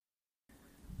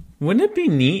Wouldn't it be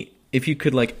neat if you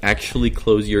could like actually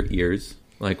close your ears,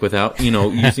 like without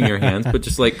using your hands, but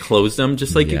just like close them,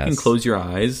 just like you can close your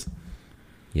eyes?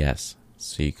 Yes.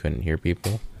 So you couldn't hear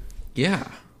people. Yeah.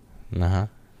 Yeah.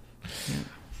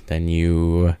 Then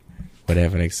you would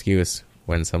have an excuse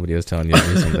when somebody was telling you to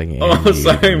do something. Oh,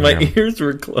 sorry, my ears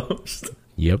were closed.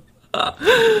 Yep.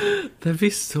 That'd be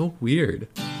so weird.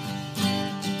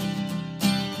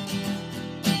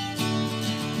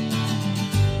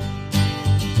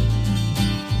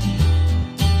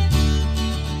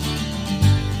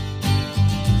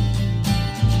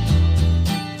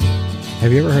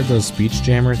 Have you ever heard those speech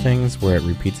jammer things where it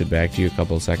repeats it back to you a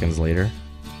couple of seconds later?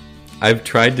 I've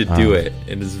tried to do it.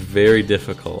 It is very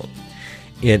difficult.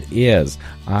 It is.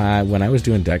 When I was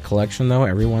doing debt collection, though,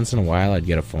 every once in a while I'd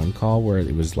get a phone call where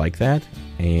it was like that.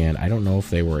 And I don't know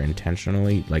if they were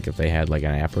intentionally, like if they had like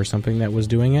an app or something that was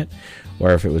doing it,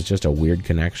 or if it was just a weird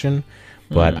connection.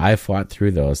 But I fought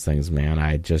through those things, man.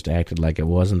 I just acted like it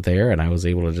wasn't there, and I was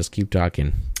able to just keep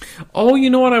talking. Oh, you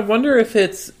know what? I wonder if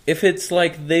it's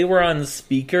like they were on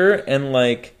speaker and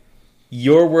like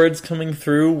your words coming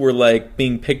through were like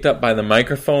being picked up by the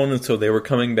microphone, and so they were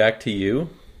coming back to you.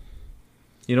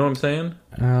 You know what I'm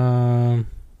saying?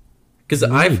 Because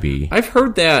I've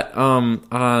heard that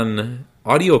on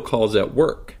audio calls at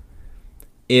work.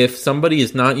 If somebody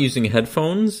is not using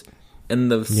headphones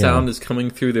and the sound is coming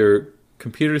through their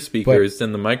computer speakers,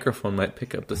 then the microphone might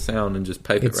pick up the sound and just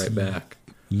pipe it right back.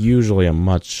 Usually a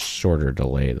much shorter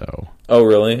delay, though. Oh,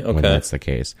 really? Okay. When that's the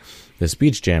case. The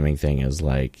speech jamming thing is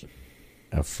like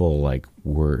a full like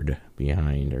word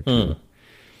behind or two.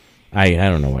 I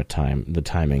don't know what the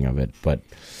timing of it, but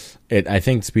I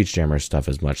think speech jammer stuff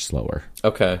is much slower.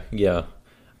 Okay, yeah.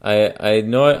 I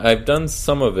know I've done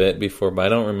some of it before, but I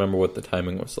don't remember what the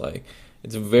timing was like.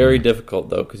 It's very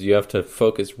difficult, though, because you have to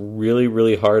focus really,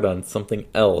 really hard on something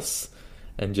else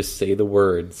and just say the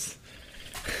words.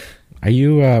 Are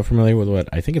you familiar with what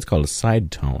I think it's called a side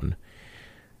tone?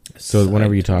 So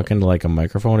whenever you talk into like a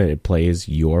microphone, it plays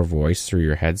your voice through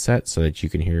your headset so that you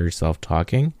can hear yourself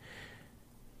talking.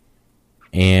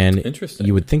 And interesting.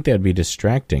 You would think that would be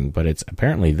distracting, but it's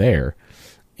apparently there.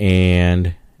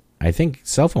 And I think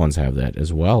cell phones have that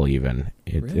as well, even.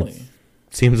 Really?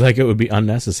 It seems like it would be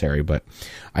unnecessary, but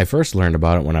I first learned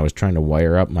about it when I was trying to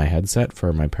wire up my headset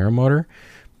for my paramotor,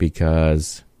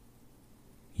 because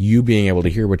you being able to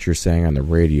hear what you're saying on the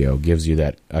radio gives you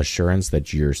that assurance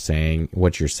that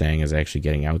what you're saying is actually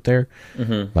getting out there.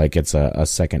 Mm-hmm. Like it's a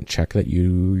second check that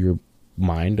your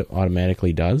mind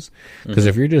automatically does. Because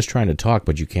if you're just trying to talk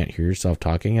but you can't hear yourself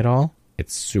talking at all,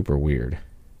 it's super weird.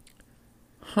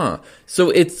 Huh. So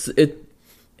is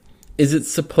it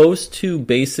supposed to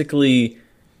basically,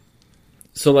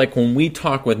 so like when we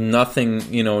talk with nothing,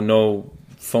 no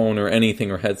phone or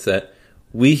anything or headset,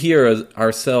 we hear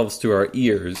ourselves through our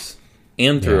ears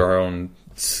and through our own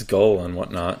skull and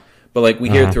whatnot. But like we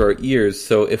hear it through our ears.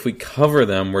 So if we cover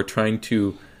them, we're trying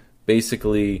to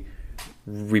basically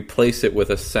replace it with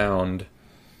a sound,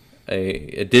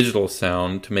 a digital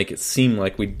sound, to make it seem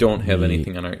like we don't have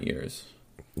anything on our ears.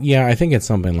 Yeah, I think it's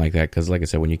something like that, because like I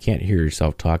said, when you can't hear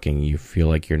yourself talking, you feel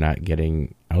like you're not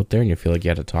getting out there and you feel like you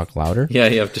have to talk louder. Yeah,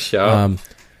 you have to shout.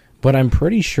 But I'm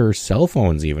pretty sure cell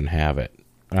phones even have it.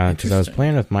 Because I was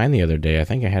playing with mine the other day. I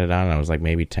think I had it on and I was like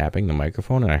maybe tapping the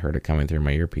microphone and I heard it coming through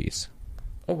my earpiece.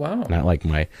 Oh, wow. Not like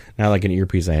an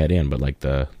earpiece I had in, but like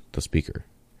the speaker.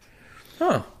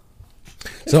 Huh.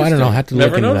 So I don't know. I'll have to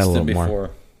look into that a little before.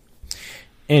 more.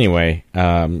 Anyway,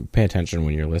 pay attention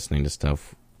when you're listening to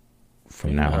stuff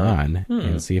from now on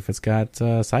and see if it's got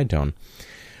side tone.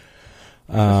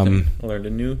 I learned a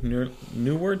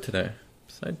new word today.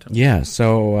 Side tone. Yeah,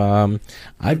 so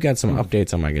I've got some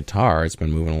updates on my guitar. It's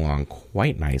been moving along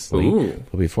quite nicely. Ooh.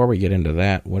 But before we get into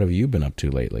that, what have you been up to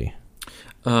lately?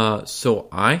 So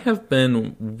I have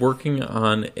been working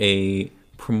on a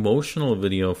promotional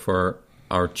video for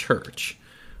our church.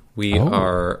 We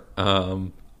are...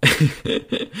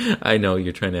 I know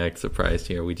you're trying to act surprised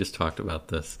here. We just talked about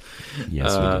this.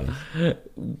 Yes, we did.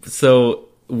 So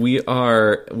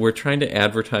we're trying to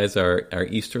advertise our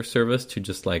Easter service to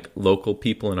just like local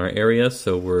people in our area.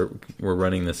 So we're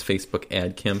running this Facebook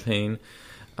ad campaign,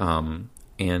 so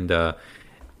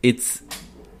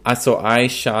I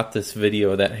shot this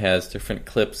video that has different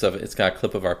clips of it. It's got a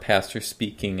clip of our pastor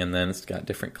speaking, and then it's got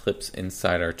different clips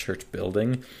inside our church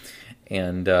building,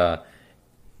 and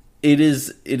it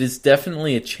is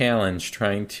definitely a challenge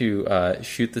trying to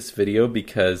shoot this video,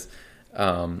 because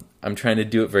I'm trying to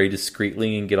do it very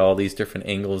discreetly and get all these different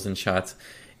angles and shots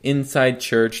inside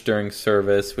church during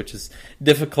service, which is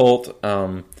difficult,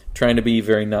 trying to be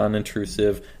very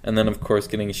non-intrusive, and then of course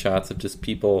getting shots of just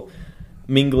people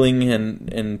mingling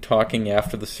and talking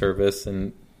after the service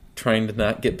and trying to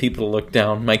not get people to look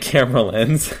down my camera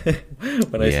lens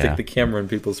when I stick the camera in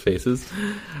people's faces.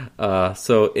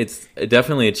 So it's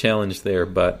definitely a challenge there,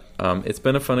 but it's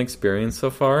been a fun experience so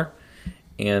far.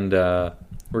 And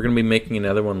we're going to be making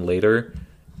another one later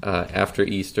after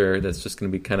Easter. That's just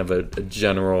going to be kind of a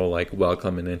general like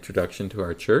welcome and introduction to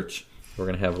our church. We're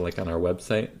going to have like on our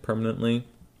website permanently.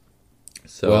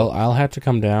 So, well, I'll have to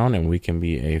come down and we can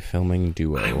be a filming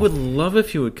duo. I would love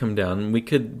if you would come down. We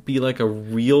could be like a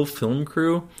real film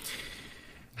crew.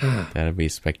 That'd be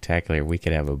spectacular. We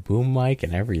could have a boom mic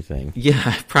and everything.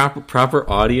 Yeah, proper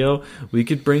audio. We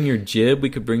could bring your jib.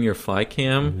 We could bring your fly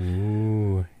cam.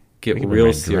 Ooh. Get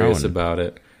real serious about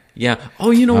it. Yeah. Oh,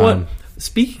 you know what?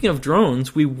 Speaking of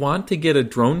drones, we want to get a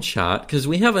drone shot because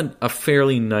we have a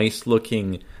fairly nice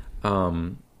looking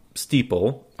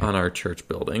steeple on our church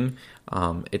building.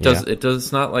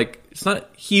 It's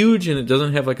not huge and it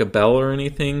doesn't have like a bell or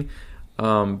anything,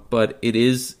 but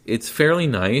it's fairly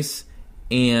nice,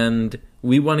 and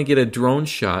we want to get a drone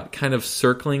shot kind of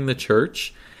circling the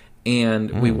church,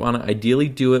 and we want to ideally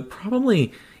do it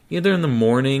probably either in the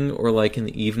morning or like in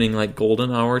the evening, like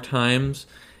golden hour times,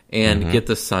 and get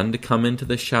the sun to come into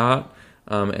the shot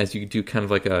as you do kind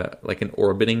of like an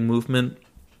orbiting movement.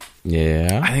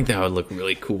 Yeah, I think that would look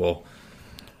really cool.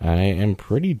 I am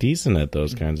pretty decent at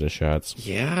those kinds of shots.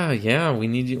 Yeah. We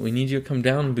need you to come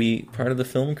down and be part of the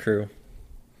film crew.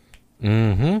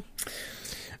 Mm-hmm.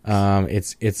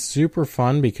 It's super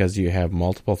fun because you have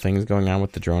multiple things going on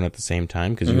with the drone at the same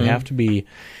time, because you have to be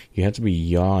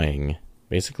yawing.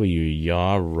 Basically, you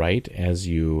yaw right as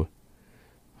you,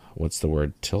 what's the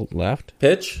word? Tilt left?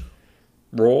 Pitch,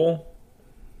 roll,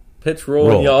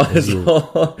 and yaw is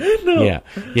all. No.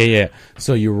 Yeah.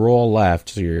 So you roll left,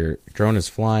 so your drone is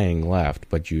flying left,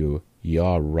 but you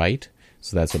yaw right,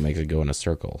 so that's what makes it go in a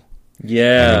circle.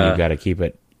 Yeah. And then you've got to keep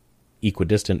it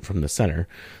equidistant from the center.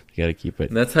 You got to keep it.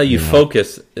 And that's how you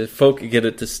focus. Get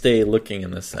it to stay looking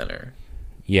in the center.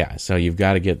 Yeah, so you've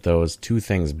got to get those two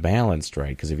things balanced right,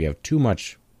 because if you have too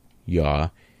much yaw,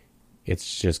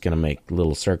 it's just going to make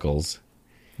little circles.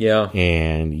 Yeah.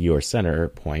 And your center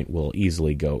point will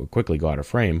quickly go out of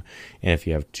frame. And if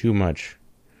you have too much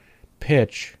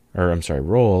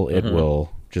roll, it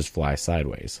will just fly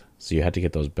sideways. So you have to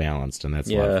get those balanced, and that's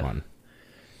a lot of fun.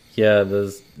 Yeah,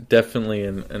 there's definitely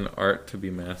an art to be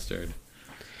mastered.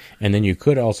 And then you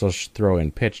could also throw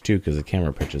in pitch, too, because the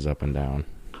camera pitches up and down.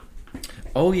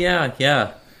 Oh, yeah.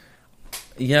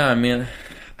 I mean,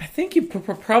 I think you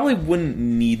probably wouldn't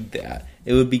need that.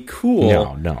 It would be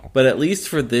cool. No. But at least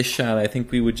for this shot, I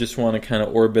think we would just want to kind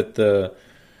of orbit the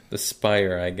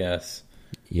spire, I guess.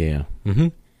 Yeah.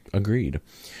 Agreed.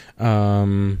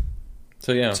 So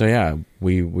yeah,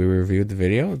 we reviewed the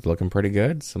video. It's looking pretty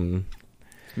good.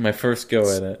 My first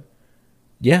go at it.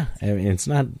 Yeah, I mean, it's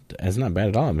not bad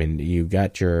at all. I mean, you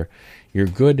got your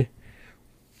good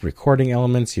recording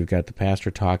elements. You've got the pastor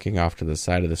talking off to the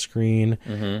side of the screen.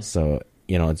 So,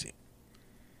 it's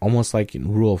almost like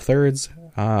rule of thirds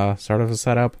sort of a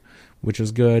setup, which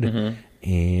is good.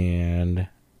 And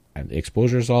the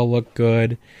exposures all look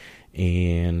good.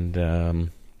 And,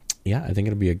 I think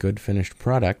it'll be a good finished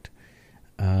product.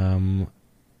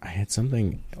 I had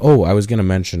something. Oh, I was going to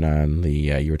mention on the.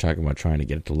 You were talking about trying to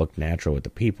get it to look natural with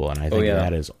the people, and I think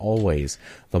that is always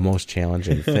the most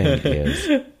challenging thing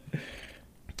is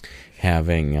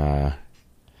having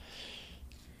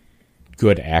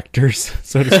good actors,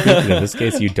 so to speak. And in this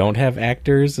case, you don't have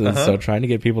actors, and so trying to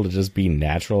get people to just be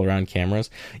natural around cameras,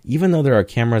 even though there are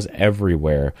cameras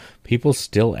everywhere, people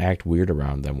still act weird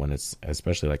around them when it's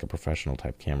especially like a professional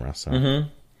type camera. So,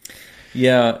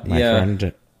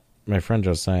 My friend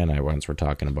Josiah and I once were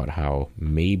talking about how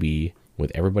maybe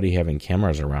with everybody having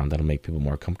cameras around, that'll make people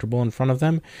more comfortable in front of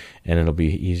them, and it'll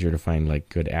be easier to find like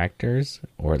good actors,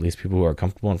 or at least people who are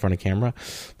comfortable in front of camera.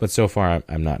 But so far,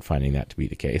 I'm not finding that to be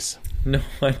the case. No,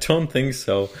 I don't think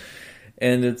so.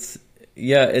 And it's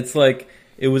like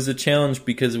it was a challenge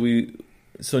because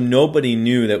nobody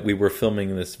knew that we were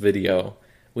filming this video.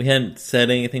 We hadn't said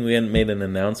anything. We hadn't made an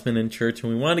announcement in church,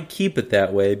 and we wanted to keep it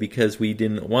that way because we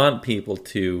didn't want people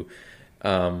to.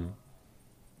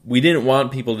 We didn't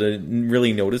want people to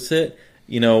really notice it.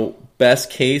 Best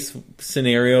case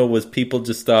scenario was people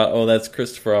just thought, "Oh, that's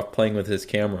Christopher off playing with his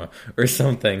camera" or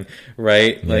something,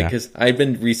 right? Yeah. Like, because I've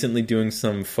been recently doing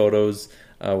some photos.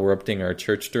 We're updating our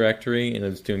church directory, and I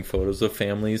was doing photos of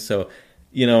families, so.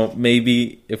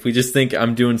 Maybe if we just think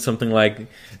I'm doing something like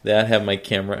that, have my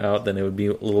camera out, then it would be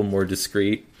a little more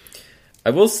discreet.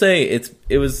 I will say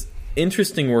it was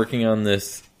interesting working on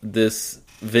this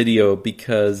video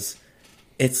because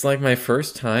it's like my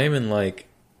first time in like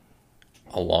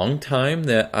a long time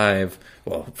that I've,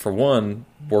 well, for one,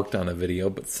 worked on a video,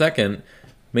 but second,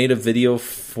 made a video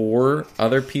for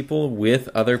other people with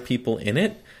other people in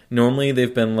it. Normally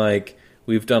they've been like,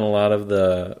 we've done a lot of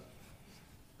the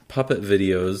puppet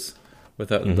videos with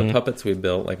the puppets we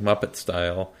built, like Muppet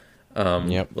style,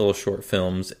 little short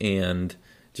films, and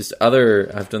just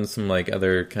I've done some like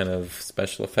other kind of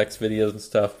special effects videos and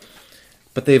stuff,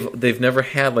 but they've never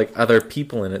had like other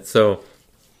people in it, so,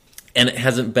 and it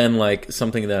hasn't been like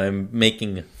something that I'm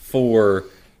making for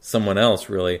someone else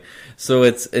really. So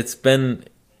it's been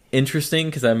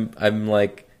interesting because I'm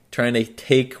like trying to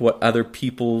take what other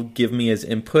people give me as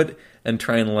input and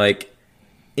try and like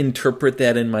interpret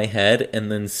that in my head and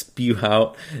then spew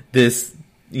out this,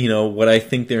 what I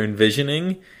think they're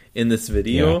envisioning in this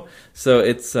video. Yeah. So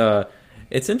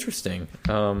it's interesting.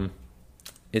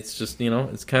 It's just,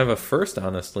 it's kind of a first,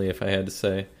 honestly, if I had to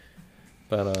say.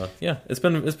 But yeah, it's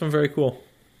been very cool.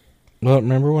 Well,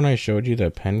 remember when I showed you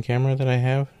the pen camera that I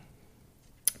have?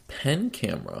 Pen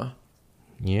camera?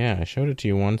 Yeah, I showed it to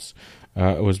you once.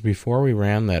 It was before we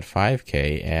ran that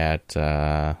 5K at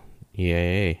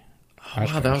EAA. Oh,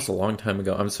 wow, that was a long time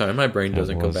ago. I'm sorry, my brain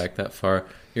doesn't go back that far.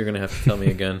 You're going to have to tell me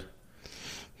again.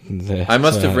 I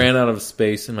must have ran out of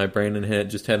space in my brain and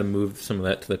just had to move some of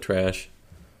that to the trash.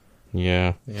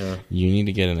 Yeah. You need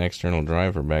to get an external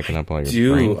drive for backing up all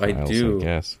your brain files, I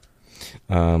guess.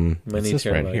 Many it's this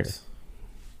right here.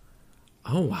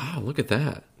 Oh, wow, look at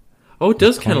that. Oh, it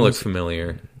does kind of look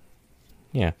familiar.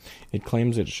 Yeah, it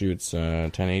claims it shoots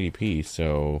 1080p,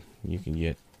 so you can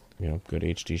get good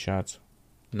HD shots.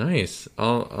 Nice.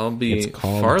 I'll be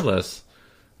far less.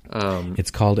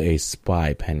 It's called a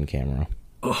spy pen camera.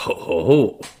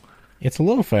 Oh. It's a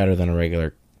little fatter than a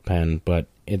regular pen, but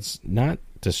it's not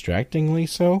distractingly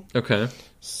so. Okay.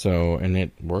 So, and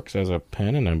it works as a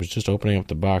pen, and I was just opening up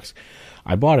the box.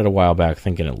 I bought it a while back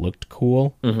thinking it looked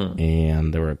cool,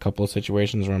 and there were a couple of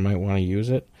situations where I might want to use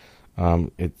it.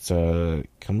 It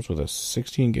comes with a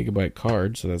 16 gigabyte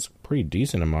card, so that's a pretty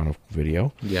decent amount of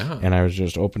video. Yeah. And I was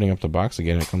just opening up the box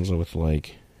again. It comes with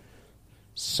like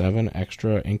 7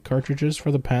 extra ink cartridges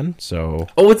for the pen. So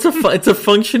it's a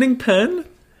functioning pen.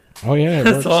 Oh yeah,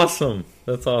 that's awesome.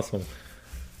 That's awesome.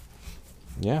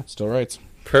 Yeah, it still writes.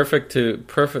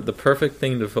 The perfect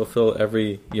thing to fulfill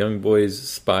every young boy's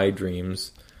spy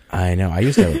dreams. I know. I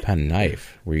used to have a pen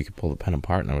knife where you could pull the pen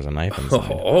apart and there was a knife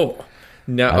inside. Oh.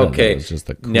 Now, okay.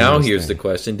 Now here's the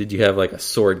question: did you have like a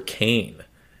sword cane?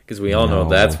 Because we all know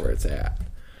that's where it's at.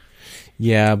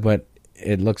 Yeah, but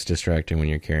it looks distracting when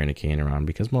you're carrying a cane around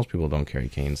because most people don't carry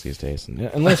canes these days,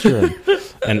 unless you're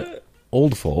an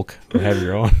old folk who have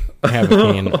a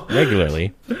cane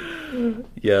regularly.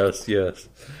 Yes.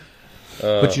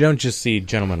 But you don't just see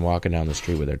gentlemen walking down the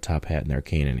street with their top hat and their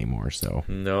cane anymore. So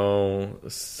no,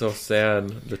 so sad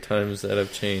the times that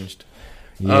have changed.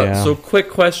 Yeah. So quick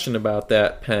question about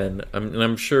that pen.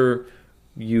 I'm sure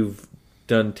you've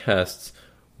done tests.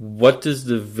 What does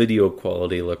the video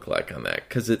quality look like on that?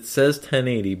 Because it says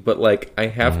 1080, but like I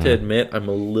have to admit, I'm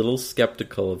a little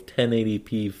skeptical of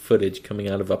 1080p footage coming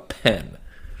out of a pen.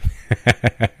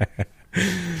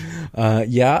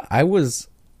 Yeah, I was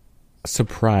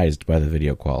surprised by the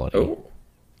video quality.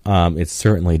 Oh. It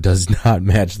certainly does not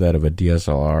match that of a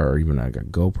DSLR or even like a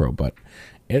GoPro, but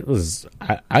it was.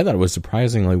 I thought it was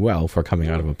surprisingly well for coming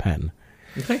out of a pen.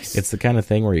 Nice. It's the kind of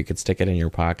thing where you could stick it in your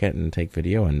pocket and take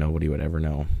video, and nobody would ever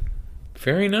know.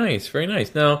 Very nice, very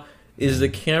nice. Now, is the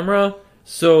camera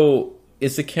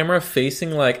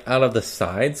facing like out of the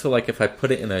side? So, like, if I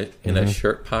put it in a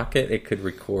shirt pocket, it could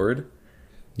record.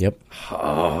 Yep.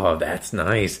 Oh, that's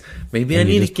nice. Maybe I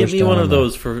need to get me one of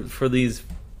those for these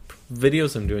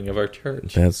videos I'm doing of our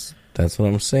church. That's what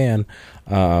I'm saying.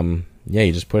 Yeah,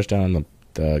 you just push down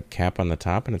the cap on the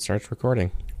top, and it starts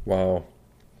recording. Wow.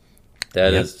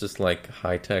 That is just like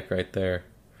high tech right there.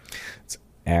 It's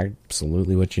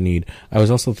absolutely what you need. I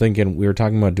was also thinking, we were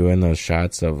talking about doing those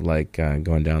shots of like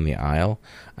going down the aisle.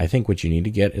 I think what you need to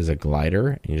get is a glider,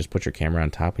 and you just put your camera on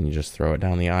top and you just throw it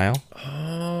down the aisle.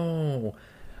 Oh.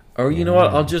 Or you know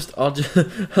what? I'll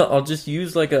just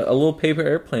use like a little paper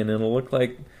airplane, and it'll look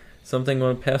like something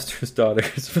one of Pastor's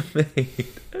daughters made.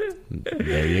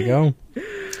 There you go.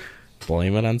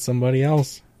 Blame it on somebody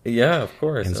else. Yeah, of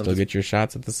course. And still get your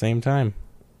shots at the same time.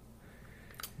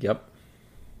 Yep.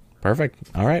 Perfect.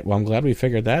 All right. Well, I'm glad we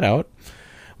figured that out.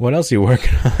 What else are you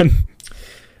working on?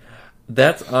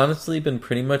 That's honestly been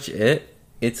pretty much it.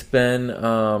 It's been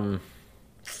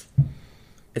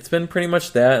pretty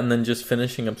much that, and then just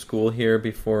finishing up school here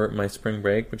before my spring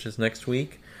break, which is next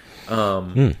week.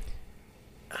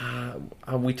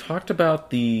 we talked about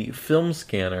the film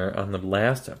scanner on the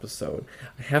last episode.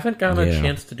 I haven't gotten a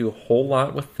chance to do a whole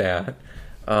lot with that.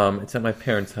 It's at my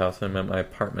parents' house. I'm at my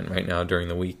apartment right now during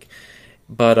the week.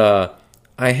 But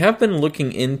I have been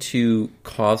looking into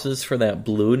causes for that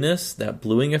blueness, that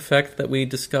bluing effect that we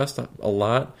discussed a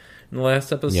lot in the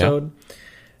last episode. Yeah.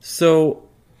 So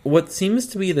what seems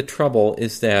to be the trouble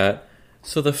is that,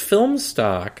 so the film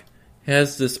stock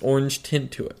has this orange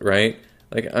tint to it, right?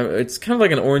 Like it's kind of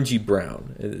like an orangey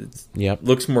brown. It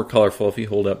looks more colorful if you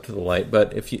hold it up to the light.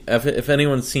 But if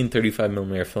anyone's seen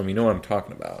 35mm film, you know what I'm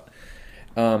talking about.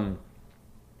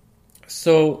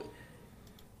 So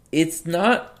it's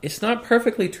not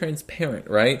perfectly transparent,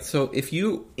 right? So if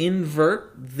you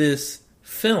invert this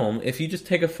film, if you just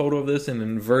take a photo of this and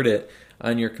invert it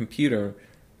on your computer,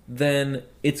 then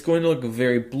it's going to look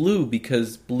very blue,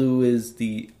 because blue is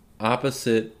the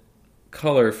opposite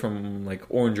color from like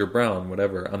orange or brown,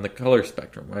 whatever, on the color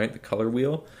spectrum, right? The color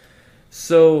wheel.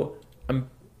 So I'm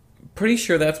pretty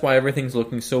sure that's why everything's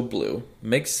looking so blue.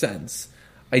 Makes sense.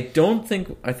 I think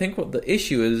what the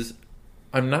issue is,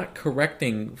 I'm not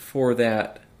correcting for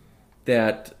that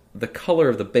the color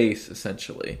of the base,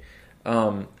 essentially,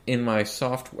 in my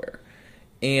software.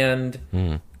 And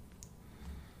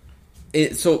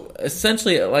so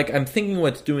essentially, like, I'm thinking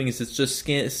what it's doing is it's just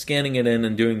scanning it in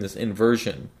and doing this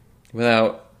inversion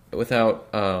without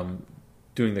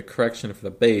doing the correction for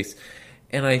the base.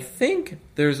 And I think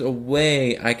there's a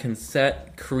way I can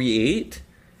create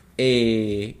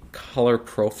a color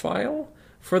profile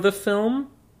for the film.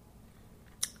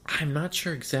 I'm not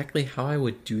sure exactly how I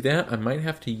would do that. I might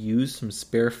have to use some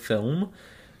spare film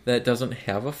that doesn't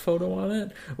have a photo on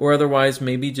it, or otherwise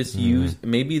maybe just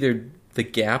maybe the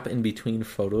gap in between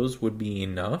photos would be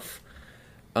enough.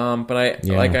 But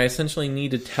I essentially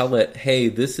need to tell it, hey,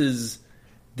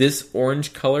 this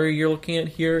orange color you're looking at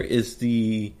here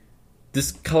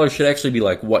this color should actually be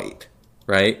like white,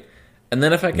 right? And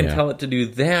then if I can tell it to do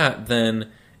that,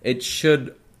 then it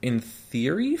should, in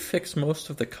theory, fix most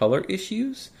of the color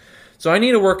issues. So I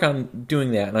need to work on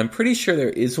doing that, and I'm pretty sure there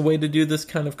is a way to do this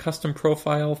kind of custom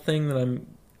profile thing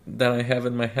that I have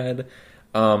in my head.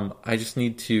 I just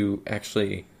need to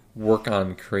actually work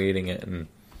on creating it and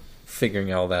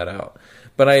figuring all that out.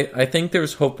 But I think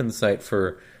there's hope in sight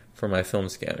for my film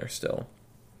scanner still.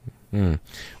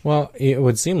 Well, it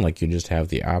would seem like you just have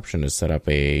the option to set up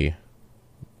a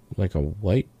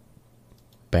white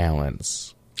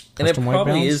balance. And it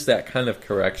probably is that kind of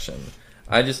correction.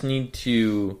 I just need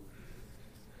to...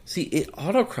 See, it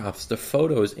auto-crops the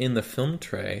photos in the film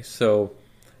tray, so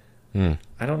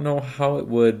I don't know how it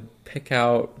would pick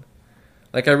out...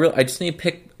 Like, I just need to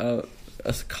pick a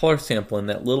color sample in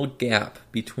that little gap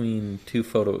between two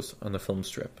photos on the film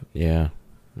strip. Yeah.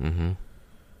 Mm-hmm.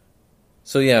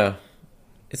 So, yeah.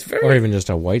 It's very... Or even just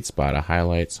a white spot, a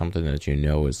highlight, something that you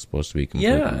know is supposed to be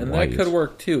completely white. Yeah, and that could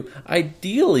work, too.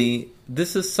 Ideally,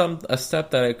 this is a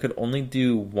step that I could only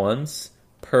do once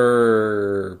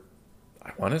per...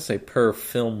 I want to say per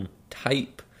film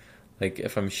type. Like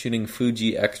if I'm shooting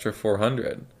Fuji Extra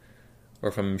 400, or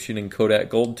if I'm shooting Kodak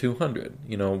Gold 200,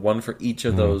 one for each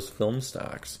of those film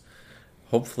stocks.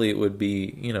 Hopefully it would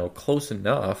be, close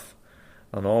enough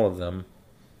on all of them.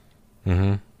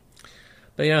 Mm-hmm.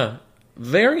 But yeah,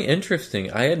 very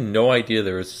interesting. I had no idea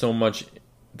there was so much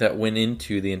that went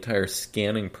into the entire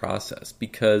scanning process,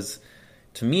 because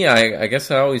to me, I guess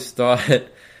I always thought...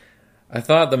 I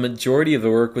thought the majority of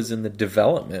the work was in the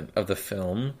development of the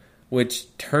film,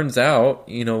 which turns out,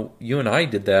 you and I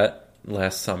did that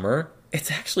last summer. It's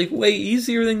actually way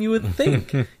easier than you would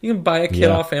think. You can buy a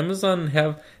kit off Amazon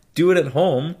and do it at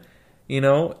home.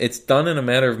 It's done in a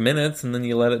matter of minutes, and then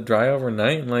you let it dry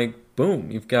overnight, and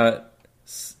boom, you've got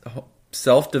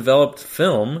self-developed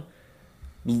film.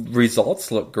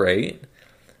 Results look great.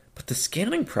 But the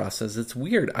scanning process, it's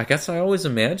weird. I guess I always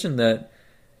imagined that,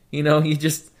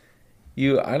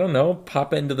 I don't know,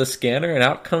 pop it into the scanner and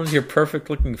out comes your perfect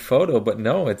looking photo. But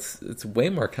no, it's way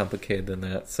more complicated than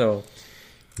that. So,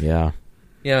 yeah,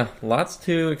 lots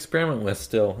to experiment with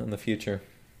still in the future.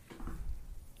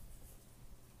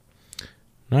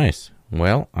 Nice.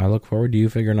 Well, I look forward to you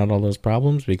figuring out all those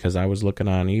problems, because I was looking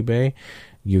on eBay.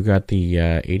 You got the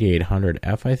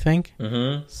 8800F, I think.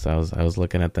 Mm-hmm. So I was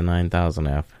looking at the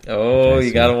 9000F. Oh,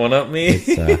 you got to one up me?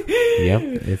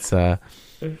 It's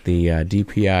the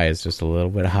DPI is just a little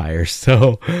bit higher,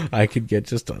 so I could get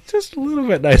just a little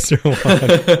bit nicer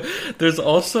one. There's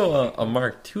also a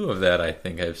Mark II of that, I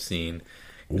think I've seen.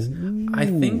 I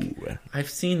think I've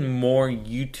seen more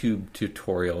YouTube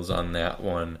tutorials on that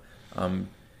one.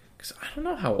 Because I don't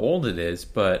know how old it is,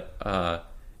 but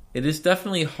it is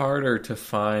definitely harder to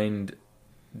find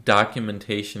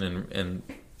documentation and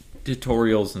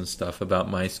tutorials and stuff about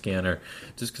my scanner,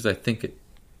 just because I think it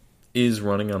is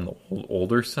running on the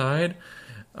older side,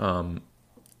 and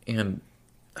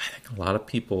I think a lot of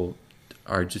people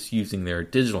are just using their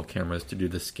digital cameras to do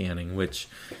the scanning, which,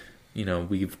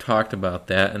 we've talked about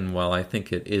that, and while I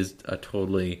think it is a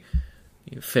totally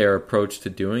fair approach to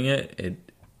doing it, it,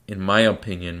 in my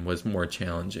opinion, was more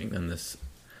challenging than this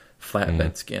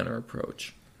flatbed scanner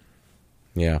approach.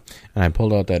 Yeah, and I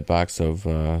pulled out that box of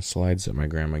slides that my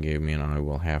grandma gave me, and I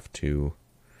will have to...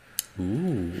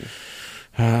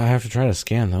 I have to try to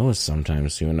scan those sometime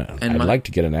soon. I'd like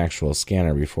to get an actual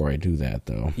scanner before I do that,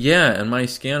 though. Yeah, and my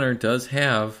scanner does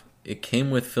have... It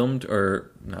came with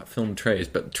not filmed trays,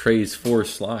 but trays for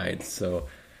slides. So,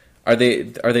 are they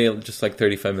just like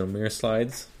 35mm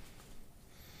slides?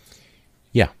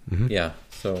 Yeah. Mm-hmm. Yeah.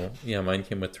 So, yeah, mine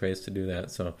came with trays to do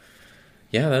that. So,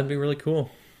 yeah, that'd be really cool.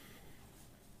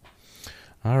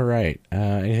 All right.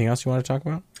 Anything else you want to talk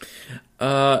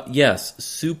about? Yes.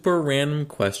 Super random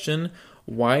question.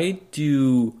 Why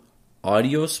do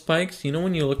audio spikes,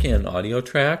 when you look at an audio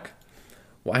track,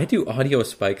 why do audio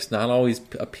spikes not always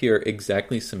appear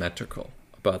exactly symmetrical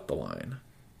about the line?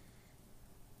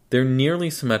 They're nearly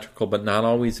symmetrical, but not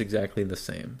always exactly the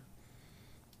same.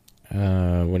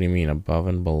 What do you mean, above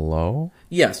and below?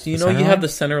 Yes, you have the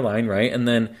center line, right? And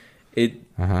then when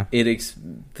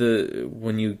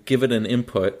you give it an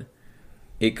input,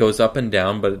 it goes up and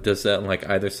down, but it does that on like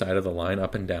either side of the line,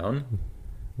 up and down,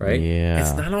 right? Yeah.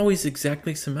 It's not always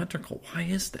exactly symmetrical. Why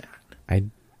is that? I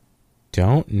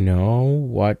don't know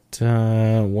what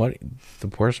the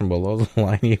portion below the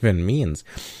line even means,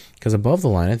 because above the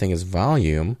line I think is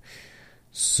volume,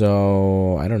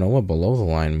 so I don't know what below the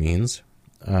line means.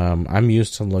 I'm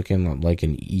used to looking like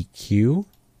an EQ,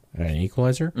 an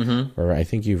equalizer, or I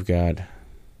think you've got...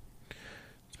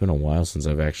 It's been a while since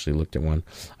I've actually looked at one.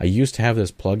 I used to have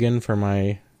this plugin for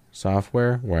my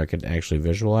software where I could actually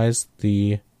visualize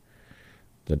the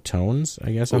tones,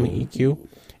 I guess, on the EQ.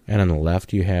 And on the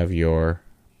left, you have your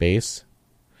bass.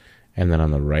 And then on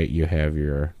the right, you have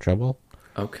your treble.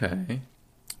 Okay.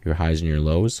 Your highs and your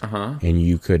lows. And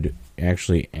you could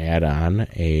actually add on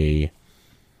a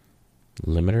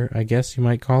limiter, I guess you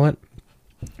might call it,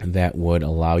 that would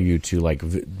allow you to like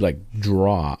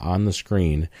draw on the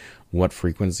screen what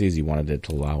frequencies you wanted it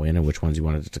to allow in and which ones you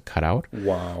wanted it to cut out.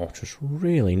 Wow. Which was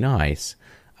really nice.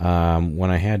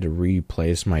 When I had to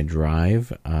replace my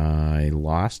drive, I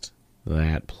lost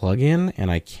that plugin, and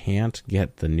I can't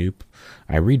get the new...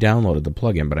 I re-downloaded the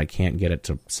plugin, but I can't get it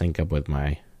to sync up with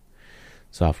my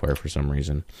software for some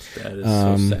reason. That is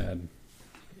so sad.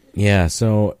 Yeah,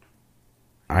 so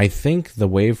I think the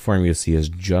waveform you see is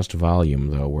just volume,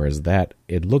 though, whereas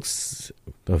it looks...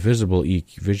 The visual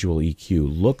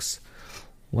EQ looks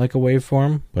like a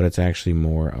waveform, but it's actually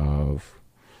more of...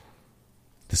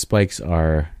 The spikes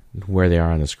are... Where they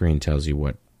are on the screen tells you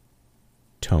what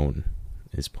tone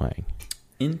is playing.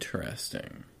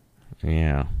 Interesting.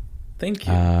 Yeah. Thank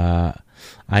you.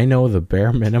 I know the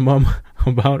bare minimum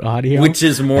about audio. Which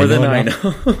is more than I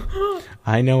know.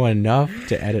 I know enough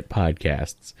to edit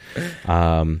podcasts.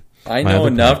 I know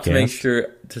enough to make sure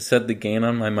to set the gain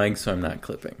on my mic so I'm not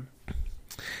clipping.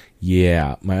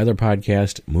 Yeah. My other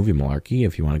podcast, Movie Malarkey,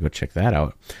 if you want to go check that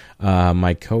out.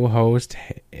 My co-host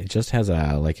just has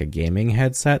a gaming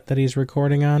headset that he's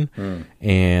recording on.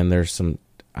 And there's some...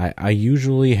 I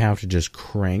usually have to just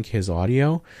crank his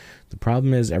audio. The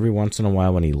problem is every once in a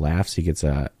while when he laughs, he gets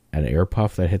an air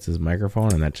puff that hits his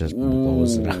microphone, and that just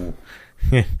blows it out.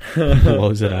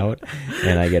 Blows it out,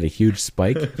 and I get a huge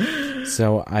spike.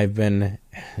 So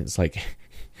it's like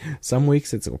some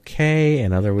weeks it's okay,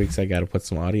 and other weeks I got to put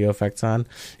some audio effects on.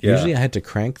 Yeah. Usually I had to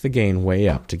crank the gain way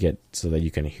up to get so that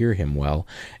you can hear him well,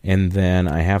 and then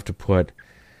I have to put,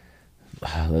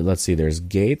 let's see, there's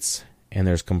gates and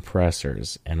there's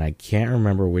compressors, and I can't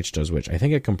remember which does which. I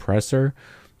think a compressor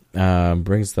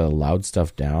brings the loud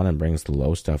stuff down and brings the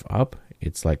low stuff up.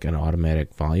 It's like an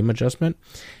automatic volume adjustment.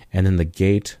 And then the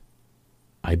gate,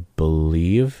 I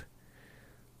believe,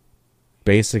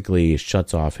 basically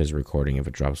shuts off his recording if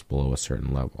it drops below a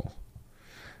certain level.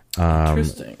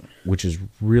 Interesting. Which is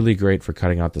really great for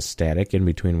cutting out the static in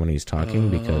between when he's talking,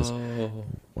 because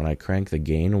when I crank the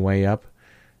gain way up,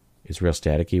 it's real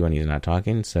staticky when he's not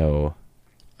talking. So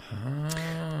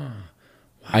wow.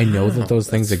 I know that those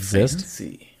things exist.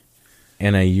 Fancy.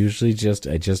 And I usually just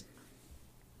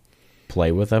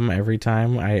play with them every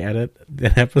time I edit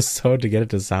an episode to get it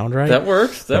to sound right. That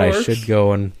works. I should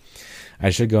go and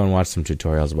watch some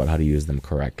tutorials about how to use them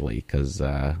correctly, because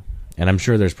and I'm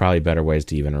sure there's probably better ways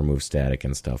to even remove static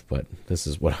and stuff, but this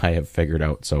is what I have figured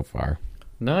out so far.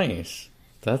 Nice.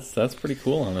 That's pretty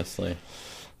cool, honestly.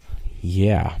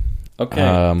 Yeah. Okay,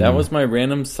 that was my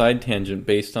random side tangent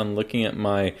based on looking at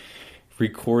my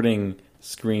recording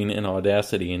screen in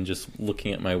Audacity and just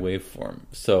looking at my waveform.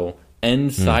 So,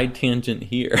 end side tangent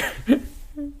here.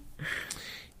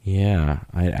 Yeah,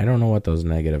 I don't know what those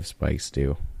negative spikes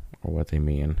do or what they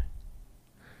mean.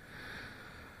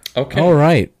 Okay. All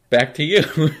right. Back to you.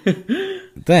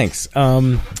 Thanks.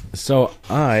 So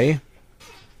I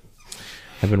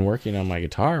have been working on my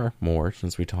guitar more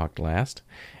since we talked last,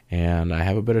 and I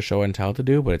have a bit of show and tell to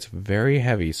do, but it's very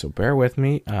heavy, so bear with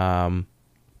me. You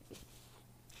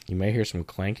may hear some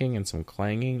clanking and some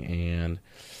clanging, and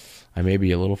I may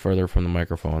be a little further from the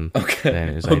microphone than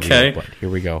is ideal, but here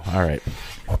we go. All right.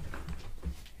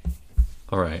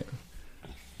 All right.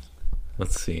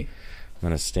 Let's see. I'm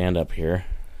going to stand up here.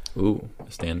 Ooh, a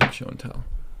stand-up show and tell.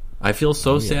 I feel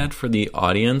so sad for the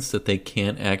audience that they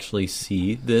can't actually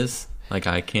see this like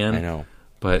I can. I know.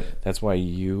 But that's why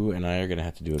you and I are going to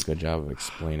have to do a good job of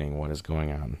explaining what is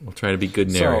going on. We'll try to be good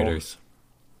narrators. So,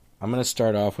 I'm going to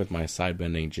start off with my side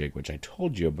bending jig, which I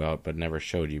told you about but never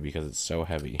showed you because it's so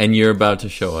heavy. And you're about to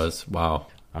show us. Wow.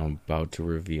 I'm about to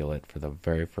reveal it for the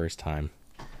very first time.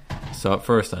 Saw it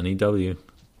first on EW.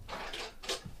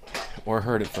 Or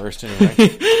heard it first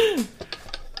anyway.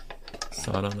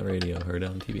 Saw it on the radio, heard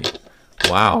it on TV.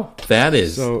 Wow, that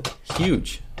is so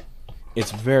huge.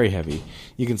 It's very heavy.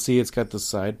 You can see it's got the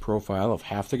side profile of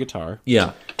half the guitar.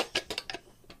 Yeah.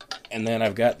 And then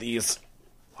I've got these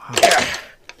eye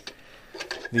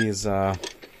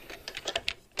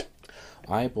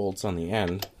bolts on the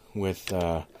end with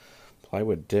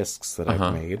plywood discs that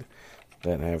I've made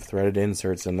that have threaded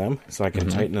inserts in them, so I can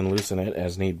tighten and loosen it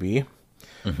as need be.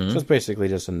 So it's basically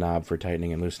just a knob for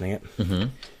tightening and loosening it.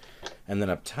 And then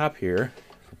up top here,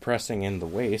 for pressing in the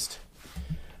waist,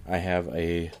 I have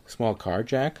a small car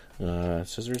jack,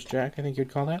 scissors jack, I think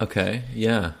you'd call that. Okay,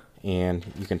 yeah. And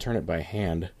you can turn it by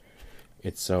hand.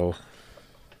 It's so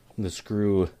the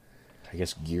screw, I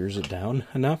guess, gears it down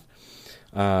enough.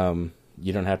 You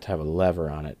don't have to have a lever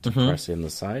on it to press in the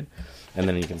side. And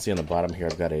then you can see on the bottom here,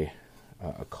 I've got a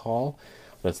caul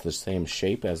that's the same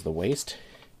shape as the waist.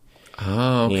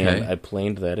 Oh, okay. And I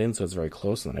planed that in so it's very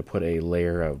close, and then I put a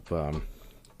layer of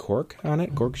cork on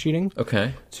it, cork sheeting.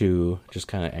 Okay. To just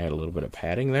kind of add a little bit of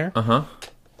padding there.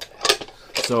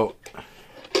 So,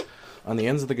 on the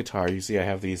ends of the guitar, you see I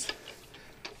have these,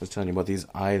 I was telling you about these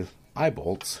eye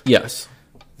bolts. Yes.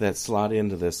 That slot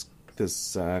into this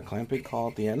clamping caul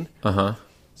at the end.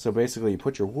 So basically, you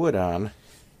put your wood on.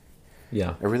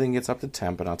 Yeah. Everything gets up to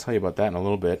temp, and I'll tell you about that in a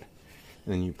little bit.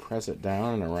 And then you press it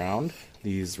down and around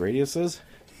these radiuses.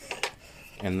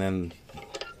 And then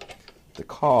the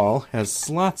caul has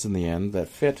slots in the end that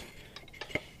fit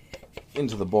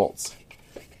into the bolts.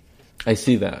 I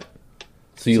see that.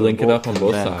 So you link it up on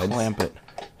both sides. Clamp it.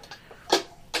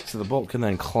 So the bolt can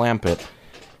then clamp it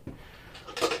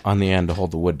on the end to hold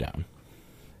the wood down.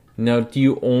 Now, do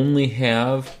you only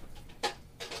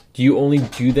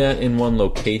do that in one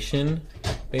location,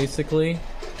 basically?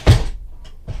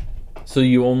 So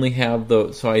you only have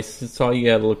so I saw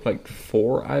you had to look like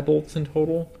 4 eye bolts in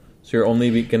total? So you're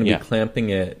only going to be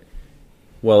clamping it,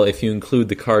 well, if you include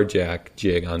the car jack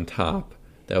jig on top,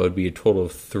 that would be a total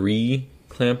of 3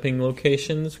 clamping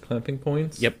locations, clamping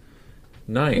points? Yep.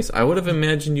 Nice. I would have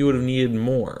imagined you would have needed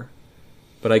more.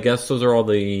 But I guess those are all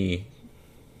the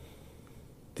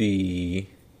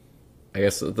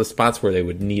spots where they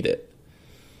would need it.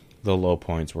 The low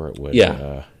points where it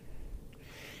would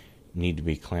need to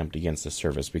be clamped against the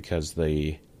surface because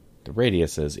the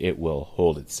radius it will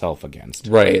hold itself against.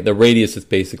 Right. The radius is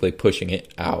basically pushing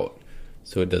it out,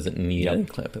 so it doesn't need any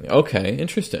clamping. Okay,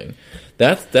 interesting.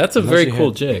 That's a very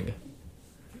cool jig.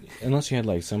 Unless you had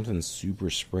like something super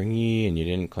springy and you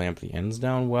didn't clamp the ends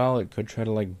down well, it could try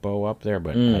to like bow up there,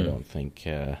 but I don't think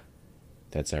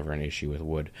that's ever an issue with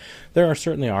wood. There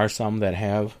certainly are some that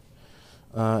have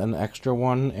an extra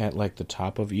one at like the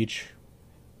top of each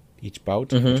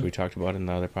bout, which we talked about in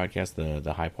the other podcast,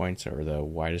 the high points or the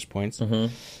widest points.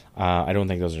 I don't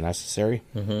think those are necessary,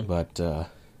 but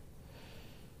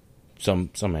some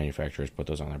manufacturers put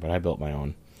those on there. But I built my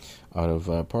own out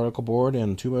of particle board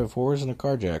and 2x4s and a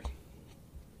car jack.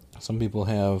 Some people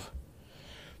they'll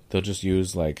just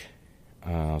use like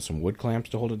some wood clamps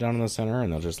to hold it down in the center,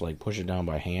 and they'll just like push it down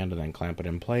by hand and then clamp it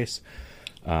in place.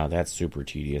 That's super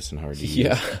tedious and hard to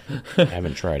use. I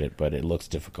haven't tried it, but it looks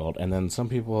difficult. And then some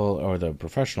people, or the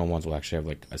professional ones, will actually have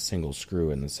like a single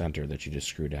screw in the center that you just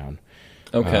screw down.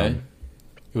 Okay.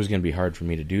 It was going to be hard for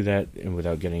me to do that and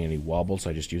without getting any wobble, so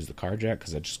I just used the car jack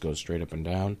because that just goes straight up and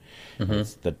down.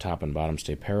 The top and bottom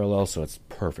stay parallel, so it's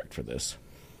perfect for this.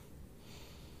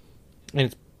 And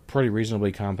it's pretty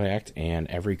reasonably compact, and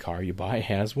every car you buy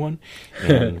has one.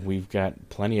 And we've got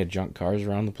plenty of junk cars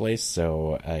around the place,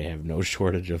 so I have no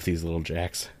shortage of these little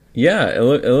jacks. Yeah, it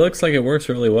looks like it works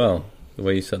really well, the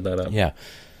way you set that up. Yeah.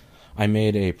 I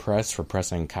made a press for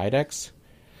pressing Kydex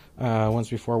once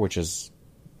before, which is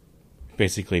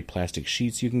basically plastic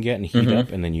sheets you can get and heat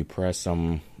up, and then you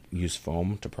use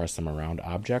foam to press them around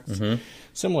objects.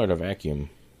 Similar to vacuum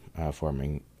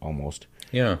forming, almost.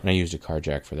 Yeah. And I used a car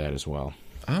jack for that as well.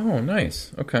 Oh,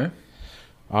 nice. Okay.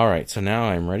 All right, so now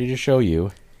I'm ready to show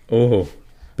you. Oh,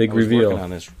 big I was reveal. working on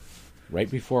this right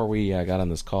before we got on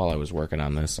this call. I was working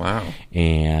on this. Wow.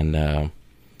 And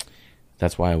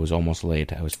that's why I was almost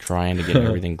late. I was trying to get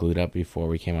everything glued up before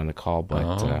we came on the call,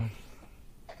 but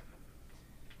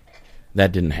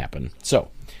that didn't happen. So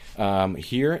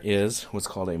here is what's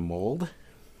called a mold.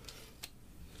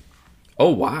 Oh,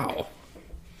 wow.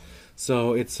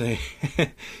 So it's a...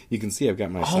 you can see I've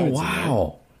got my sides Oh, in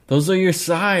wow. Those are your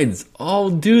sides. Oh,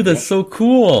 dude, that's so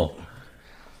cool.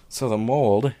 So the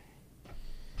mold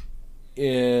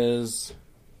is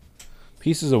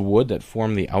pieces of wood that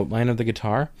form the outline of the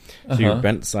guitar. So your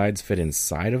bent sides fit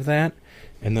inside of that.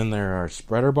 And then there are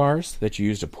spreader bars that you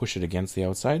use to push it against the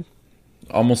outside.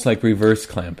 Almost like reverse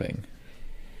clamping.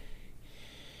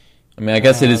 I mean, I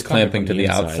guess it is clamping to the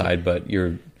outside, but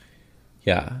your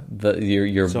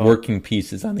working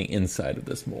piece is on the inside of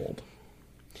this mold.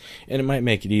 And it might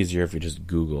make it easier if you just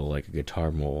Google like a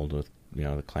guitar mold with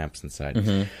the clamps inside,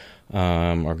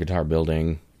 or guitar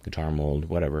building, guitar mold,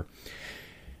 whatever.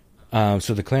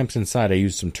 So the clamps inside, I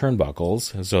used some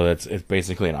turnbuckles. So it's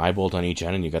basically an eye bolt on each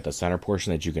end, and you got the center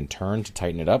portion that you can turn to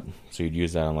tighten it up. So you'd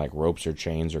use that on like ropes or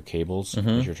chains or cables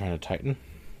as you're trying to tighten.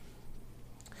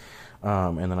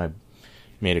 And then I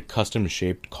made a custom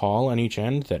shaped caul on each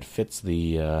end that fits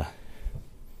the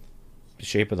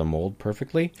shape of the mold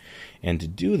perfectly. And to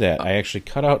do that, I actually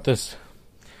cut out this.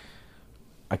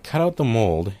 I cut out the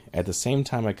mold at the same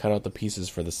time I cut out the pieces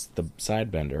for the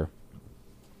side bender.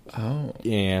 Oh.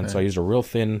 And so I used a real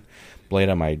thin blade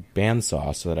on my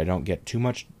bandsaw so that I don't get too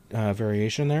much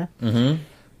variation there.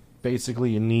 Basically,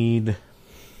 you need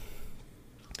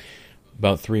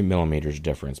about 3 millimeters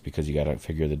difference because you got to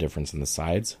figure the difference in the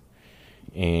sides.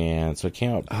 And so it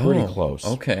came out pretty close.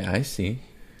 Okay, I see.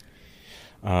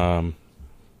 So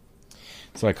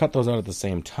I cut those out at the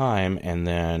same time, and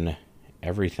then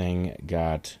everything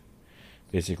got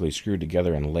basically screwed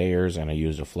together in layers, and I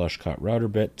used a flush cut router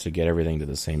bit to get everything to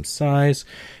the same size.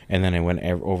 And then I went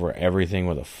over everything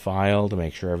with a file to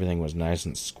make sure everything was nice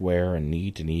and square and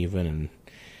neat and even. And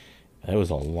it was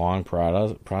a long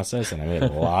process, and I made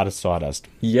a lot of sawdust.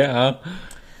 Yeah.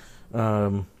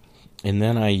 And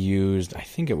then I used, I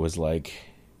think it was like,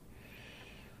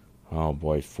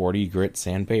 40 grit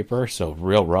sandpaper, so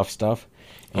real rough stuff.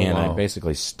 And I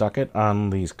basically stuck it on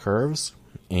these curves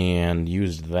and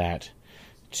used that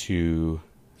to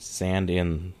sand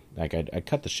in. Like I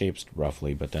cut the shapes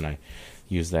roughly, but then I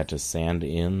used that to sand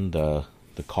in the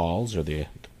cauls or the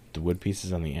wood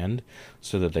pieces on the end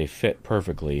so that they fit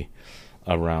perfectly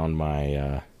around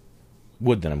my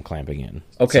wood that I'm clamping in.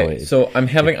 Okay, so I'm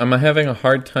having a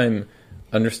hard time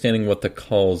understanding what the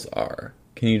cauls are.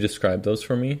 Can you describe those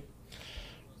for me?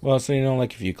 Well, so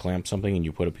like if you clamp something and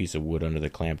you put a piece of wood under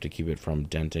the clamp to keep it from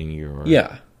denting your...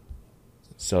 Yeah.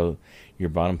 So your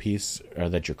bottom piece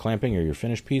that you're clamping or your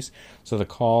finished piece. So the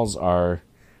cauls are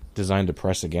designed to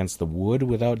press against the wood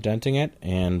without denting it,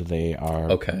 and they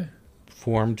are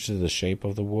formed to the shape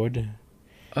of the wood.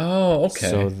 Oh,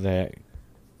 okay.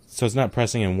 So it's not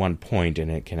pressing in one point, and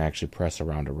it can actually press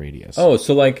around a radius. Oh,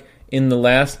 so like in the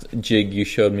last jig you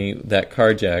showed me, that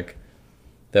car jack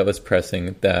that was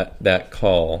pressing, that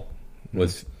caul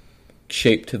was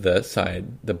shaped to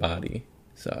the body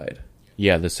side.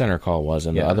 Yeah, the center caul was,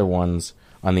 and the other ones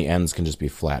on the ends can just be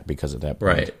flat because of that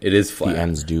point. Right, it is flat. The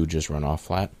ends do just run off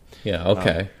flat. Yeah,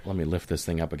 okay. Let me lift this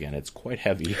thing up again. It's quite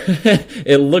heavy.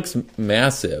 It looks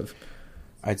massive.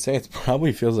 I'd say it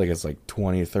probably feels like it's like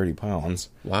 20 or 30 pounds.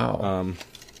 Wow.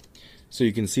 So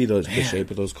you can see the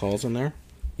shape of those cauls in there?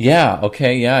 Yeah,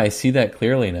 okay, yeah, I see that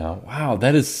clearly now. Wow,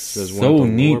 that is so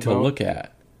neat to look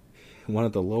at. One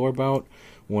at the lower bout,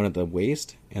 one at the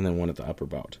waist, and then one at the upper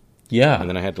bout. Yeah. And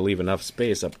then I had to leave enough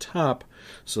space up top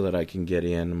so that I can get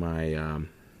in my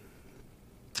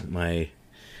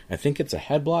I think it's a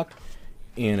head block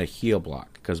and a heel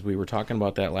block, because we were talking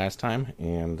about that last time,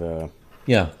 and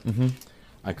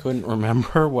I couldn't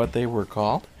remember what they were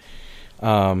called.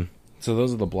 So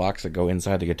those are the blocks that go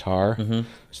inside the guitar.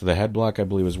 So the head block, I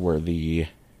believe, is where the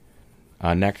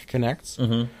neck connects,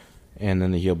 and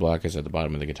then the heel block is at the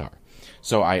bottom of the guitar.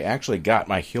 So I actually got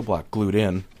my heel block glued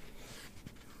in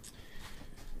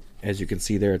as you can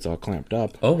see there, it's all clamped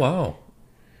up. Oh, wow.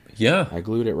 Yeah. I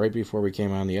glued it right before we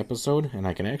came on the episode, and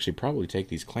I can actually probably take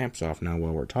these clamps off now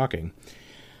while we're talking.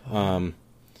 And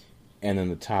then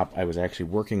the top I was actually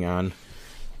working on.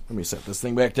 Let me set this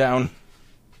thing back down.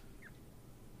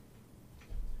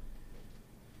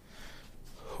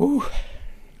 Whew.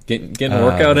 Getting a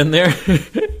workout in there?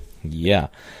 Yeah.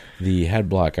 The head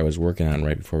block I was working on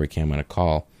right before we came on the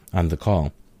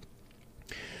call.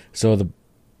 So the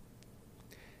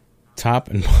top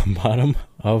and bottom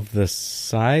of the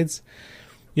sides,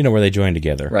 where they join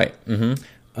together. Right.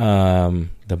 Mm-hmm.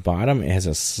 The bottom has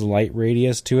a slight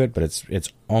radius to it, but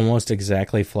it's almost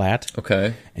exactly flat.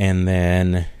 Okay. And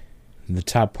then the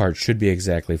top part should be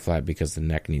exactly flat because the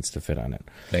neck needs to fit on it.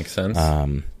 Makes sense.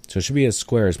 So it should be as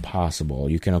square as possible.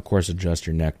 You can, of course, adjust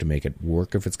your neck to make it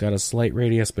work if it's got a slight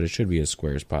radius, but it should be as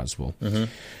square as possible.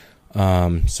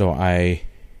 Mm-hmm. So I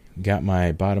got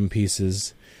my bottom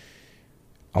pieces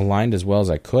aligned as well as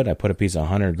I could. I put a piece of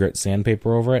 100 grit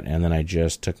sandpaper over it, and then I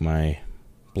just took my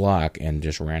block and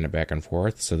just ran it back and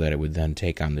forth so that it would then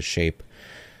take on the shape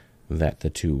that the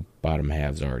two bottom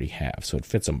halves already have. So it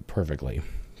fits them perfectly.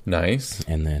 Nice.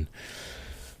 And then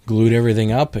glued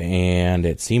everything up, and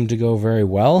it seemed to go very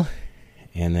well.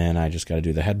 And then I just got to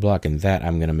do the head block, and that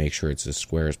I'm going to make sure it's as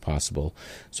square as possible.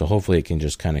 So hopefully it can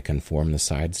just kind of conform the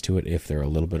sides to it if they're a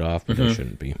little bit off, but they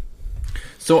shouldn't be.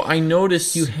 So I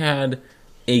noticed you had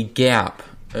a gap.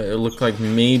 It looked like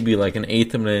maybe like an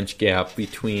eighth of an inch gap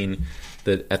between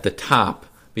at the top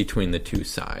between the two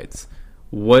sides.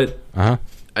 What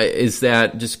is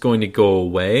that just going to go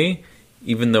away?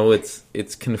 Even though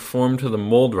it's conformed to the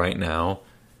mold right now,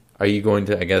 are you going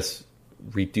to, I guess,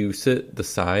 reduce the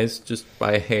size just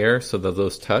by a hair so that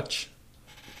those touch?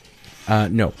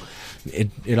 No.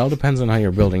 It all depends on how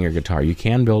you're building your guitar. You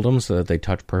can build them so that they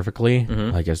touch perfectly.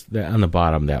 I guess on the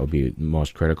bottom that would be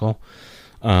most critical.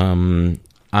 I'm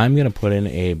going to put in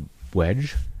a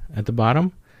wedge at the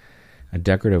bottom, a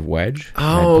decorative wedge. Oh,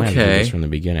 I planned to do okay. this from the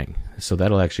beginning. So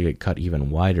that'll actually get cut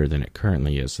even wider than it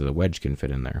currently is, so the wedge can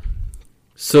fit in there.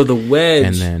 So the wedge...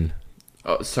 And then...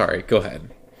 Oh, sorry. Go ahead.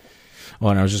 Oh,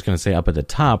 and I was just going to say, up at the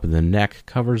top, the neck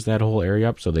covers that whole area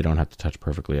up, so they don't have to touch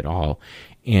perfectly at all.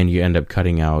 And you end up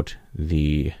cutting out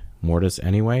the mortise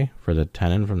anyway for the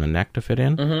tenon from the neck to fit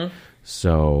in. Mm-hmm.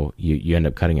 So you end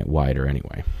up cutting it wider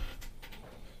anyway.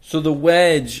 So the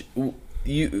wedge,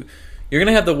 you're going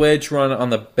to have the wedge run on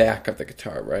the back of the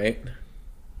guitar, right?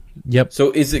 Yep.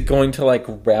 So is it going to like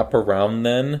wrap around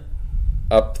then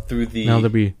up through the... No, there'll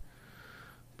be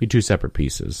two separate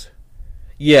pieces.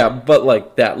 Yeah, but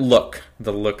like that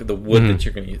the wood that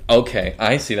you're going to use. Okay,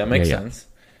 I see. That makes sense.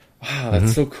 Wow,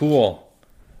 that's so cool.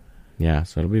 Yeah,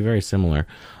 so it'll be very similar.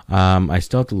 I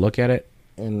still have to look at it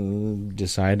and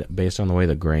decide based on the way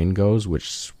the grain goes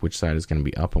which side is going to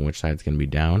be up and which side is going to be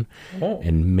down. Oh.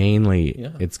 And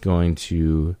mainly it's going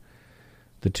to...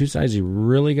 The two sides you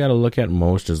really got to look at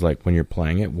most is like when you're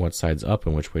playing it, what side's up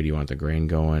and which way do you want the grain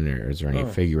going, or is there any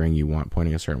figuring you want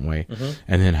pointing a certain way?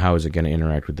 And then how is it going to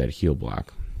interact with that heel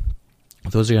block?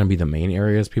 Those are going to be the main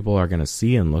areas people are going to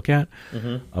see and look at.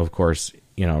 Of course,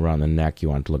 around the neck you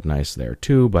want it to look nice there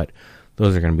too, but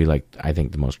those are going to be like, I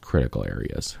think, the most critical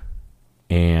areas.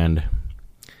 And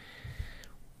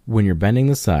when you're bending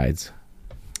the sides,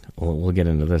 we'll get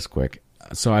into this quick.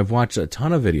 So I've watched a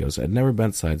ton of videos. I'd never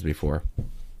bent sides before.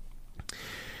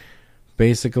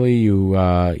 Basically,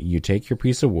 you take your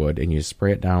piece of wood and you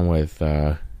spray it down with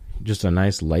just a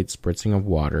nice light spritzing of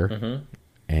water,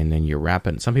 and then you wrap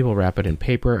it. Some people wrap it in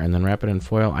paper and then wrap it in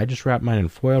foil. I just wrap mine in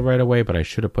foil right away, but I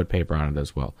should have put paper on it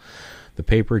as well. The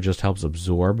paper just helps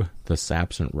absorb the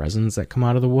saps and resins that come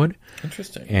out of the wood.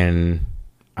 Interesting. And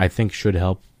I think should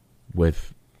help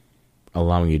with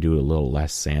allowing you to do a little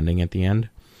less sanding at the end.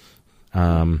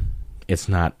 It's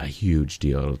not a huge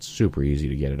deal. It's super easy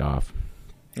to get it off.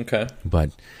 Okay. But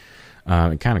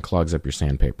it kind of clogs up your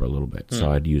sandpaper a little bit.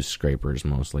 So I'd use scrapers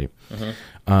mostly.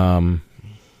 So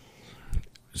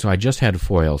I just had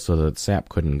foil so that sap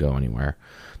couldn't go anywhere.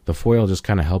 The foil just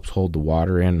kind of helps hold the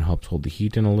water in, helps hold the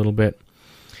heat in a little bit.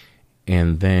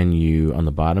 And then on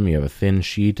the bottom, you have a thin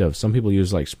sheet of, some people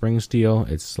use like spring steel.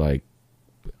 It's like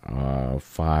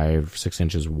 5-6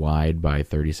 inches wide by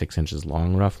 36 inches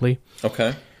long, roughly.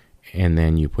 Okay. And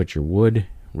then you put your wood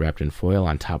wrapped in foil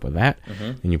on top of that.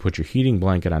 Then you put your heating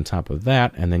blanket on top of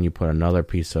that, and then you put another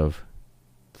piece of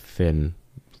thin,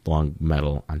 long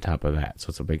metal on top of that. So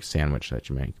it's a big sandwich that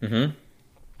you make. Then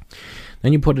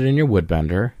you put it in your wood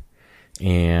bender,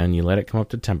 and you let it come up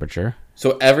to temperature.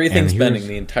 So everything's bending.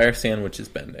 The entire sandwich is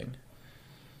bending.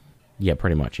 Yeah,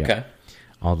 pretty much, yeah. Okay.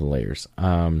 All the layers.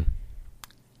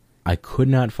 I could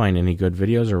not find any good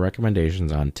videos or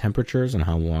recommendations on temperatures and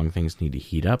how long things need to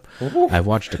heat up. Ooh. I've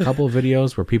watched a couple of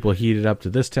videos where people heat it up to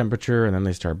this temperature and then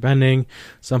they start bending.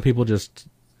 Some people just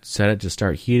set it to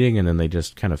start heating and then they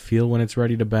just kind of feel when it's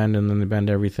ready to bend and then they bend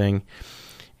everything.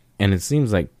 And it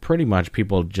seems like pretty much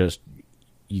people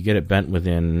you get it bent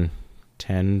within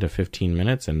 10 to 15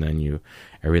 minutes and then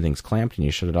everything's clamped and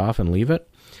you shut it off and leave it.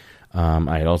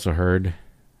 I had also heard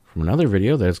from another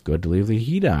video that it's good to leave the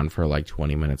heat on for like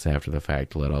 20 minutes after the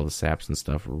fact to let all the saps and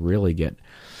stuff really get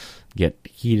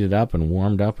heated up and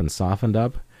warmed up and softened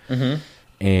up. Mm-hmm.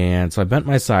 And so I bent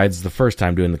my sides the first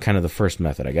time doing the first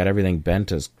method. I got everything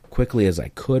bent as quickly as I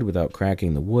could without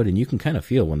cracking the wood, and you can kind of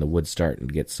feel when the wood's starting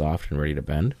to get soft and ready to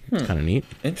bend. It's kind of neat.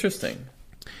 Interesting.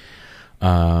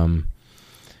 And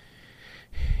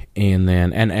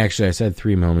actually I said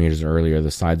 3 millimeters earlier. The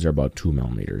sides are about 2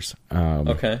 millimeters.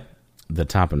 Okay. The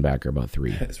top and back are about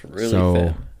 3. It's really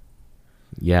thin.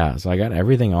 Yeah, so I got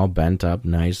everything all bent up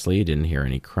nicely. Didn't hear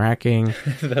any cracking.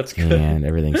 That's good. And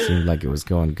everything seemed like it was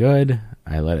going good.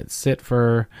 I let it sit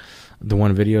for, the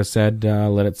one video said,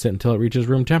 let it sit until it reaches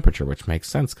room temperature, which makes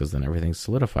sense because then everything's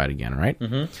solidified again, right?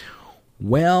 Mm-hmm.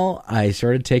 Well, I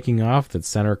started taking off that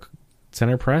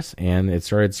center press, and it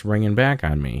started springing back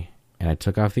on me. And I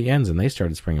took off the ends, and they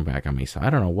started springing back on me. So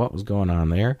I don't know what was going on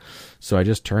there. So I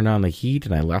just turned on the heat,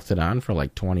 and I left it on for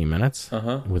like 20 minutes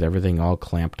with everything all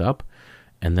clamped up,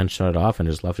 and then shut it off and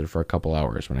just left it for a couple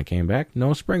hours. When I came back,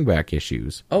 no spring back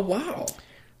issues. Oh, wow.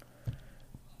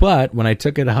 But when I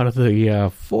took it out of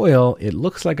the foil, it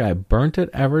looks like I burnt it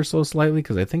ever so slightly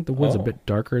because I think the wood's a bit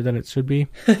darker than it should be.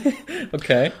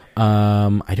 Okay.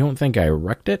 I don't think I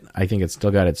wrecked it. I think it's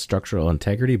still got its structural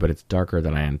integrity, but it's darker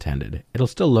than I intended. It'll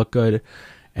still look good,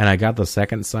 and I got the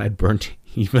second side burnt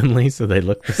evenly so they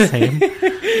look the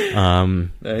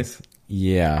same. Nice.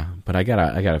 Yeah, but I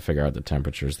gotta figure out the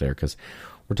temperatures there because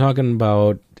we're talking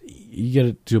about, you get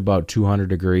it to about 200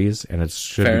 degrees and it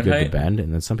should be good to bend.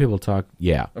 And then some people talk,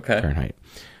 Fahrenheit.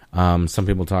 Some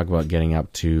people talk about getting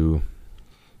up to,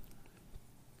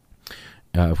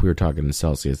 if we were talking in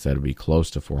Celsius, that would be close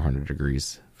to 400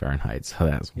 degrees Fahrenheit. So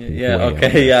that's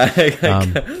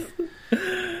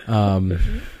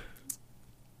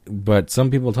but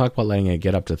some people talk about letting it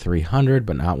get up to 300,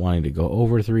 but not wanting to go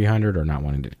over 300 or not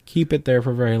wanting to keep it there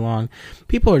for very long.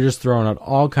 People are just throwing out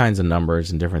all kinds of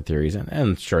numbers and different theories,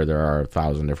 and sure, there are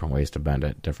 1,000 different ways to bend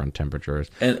at different temperatures.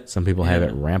 And some people have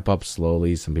it ramp up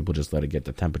slowly. Some people just let it get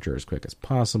to temperature as quick as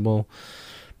possible.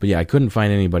 But yeah, I couldn't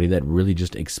find anybody that really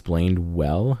just explained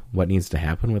well what needs to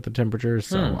happen with the temperatures,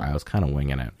 so I was kind of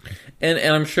winging it. And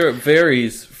I'm sure it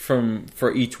varies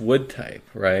for each wood type,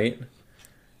 right?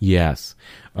 Yes.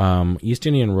 East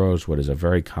Indian rosewood is a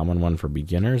very common one for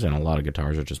beginners, and a lot of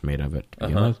guitars are just made of it to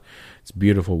begin with. It's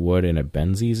beautiful wood, and it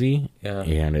bends easy,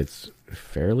 and it's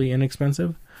fairly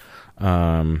inexpensive.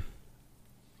 I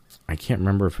can't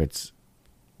remember if it's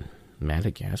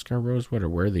Madagascar rosewood or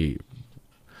where the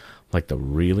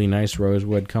really nice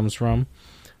rosewood comes from,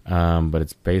 but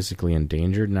it's basically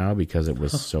endangered now because it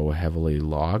was so heavily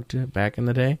logged back in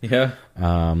the day. Yeah.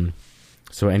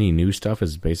 So any new stuff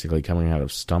is basically coming out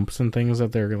of stumps and things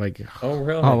that they're like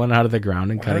really? hauling out of the ground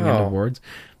and cutting into boards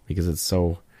because it's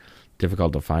so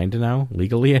difficult to find now,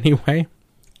 legally anyway.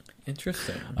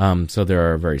 Interesting. So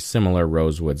there are very similar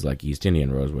rosewoods like East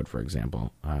Indian rosewood, for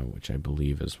example, which I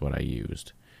believe is what I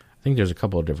used. I think there's a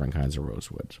couple of different kinds of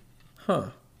rosewoods. Huh.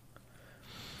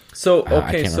 So,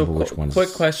 okay,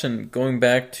 quick question. Going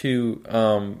back to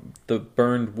the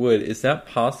burned wood, is that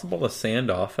possible to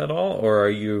sand off at all, or are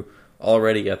you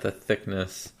already at the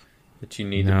thickness that you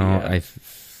need to be at? I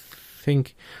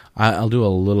think I'll do a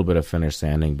little bit of finish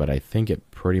sanding, but I think it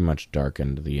pretty much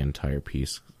darkened the entire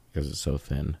piece because it's so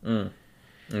thin. Okay.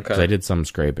 Because I did some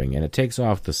scraping, and it takes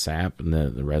off the sap and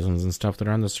the resins and stuff that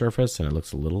are on the surface, and it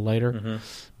looks a little lighter,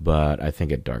 but I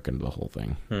think it darkened the whole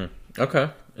thing. Okay,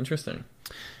 interesting.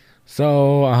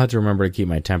 So I'll have to remember to keep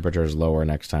my temperatures lower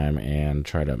next time and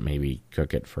try to maybe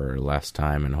cook it for less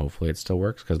time, and hopefully it still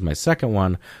works. Because my second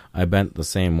one, I bent the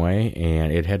same way,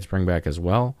 and it had spring back as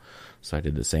well. So I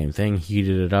did the same thing,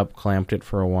 heated it up, clamped it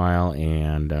for a while,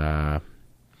 and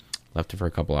left it for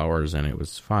a couple hours, and it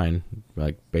was fine.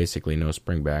 Like, basically no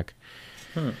spring back.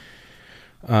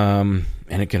 And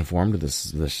it conformed to the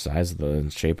size of the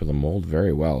shape of the mold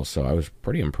very well, so I was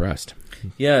pretty impressed.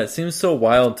 Yeah, it seems so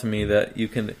wild to me that you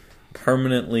can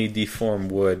permanently deform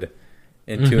wood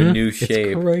into a new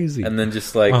shape. It's crazy. And then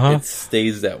just it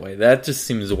stays that way. That just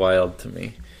seems wild to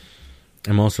me.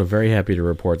 I'm also very happy to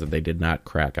report that they did not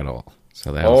crack at all.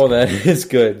 So that that is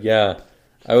good. Yeah.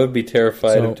 I would be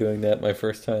terrified of doing that my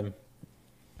first time.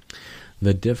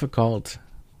 The difficult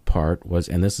part was,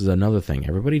 and this is another thing,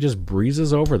 everybody just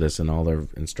breezes over this in all their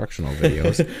instructional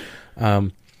videos.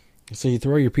 So you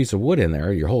throw your piece of wood in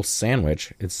there, your whole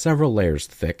sandwich, it's several layers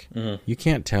thick. Mm-hmm. You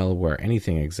can't tell where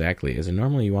anything exactly is. And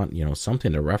normally you want,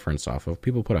 something to reference off of.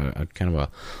 People put a kind of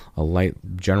a light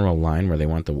general line where they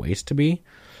want the waist to be.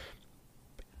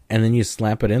 And then you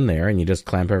slap it in there and you just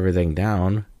clamp everything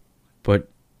down. But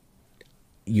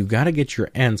you got to get your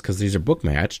ends, because these are book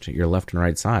matched, your left and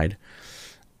right side.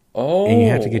 Oh. And you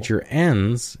have to get your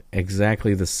ends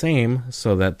exactly the same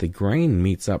so that the grain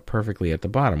meets up perfectly at the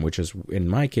bottom, which is, in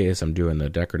my case, I'm doing the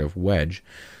decorative wedge,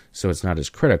 so it's not as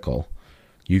critical.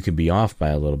 You could be off by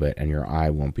a little bit, and your eye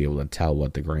won't be able to tell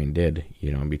what the grain did,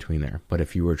 in between there. But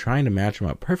if you were trying to match them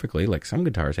up perfectly, like some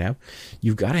guitars have,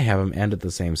 you've got to have them end at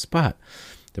the same spot.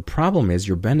 The problem is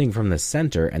you're bending from the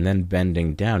center and then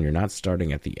bending down. You're not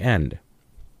starting at the end.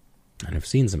 And I've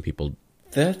seen some people...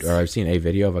 I've seen a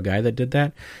video of a guy that did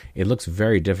that. It looks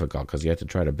very difficult because you have to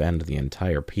try to bend the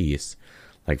entire piece,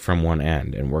 like from one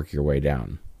end, and work your way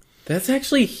down. That's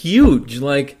actually huge.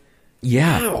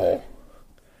 Yeah. Wow.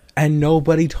 And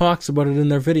nobody talks about it in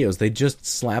their videos. They just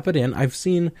slap it in. I've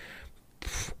seen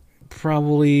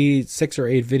probably 6 or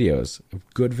 8 videos,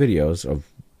 good videos of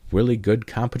really good,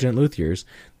 competent luthiers.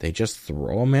 They just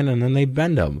throw them in and then they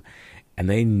bend them. And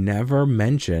they never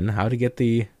mention how to get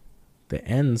the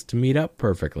ends to meet up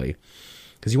perfectly,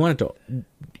 because you want it to,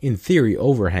 in theory,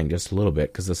 overhang just a little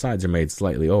bit, because the sides are made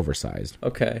slightly oversized.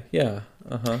 Okay, yeah,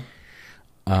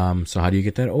 so how do you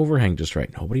get that overhang just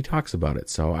right? Nobody talks about it,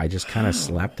 so I just kind of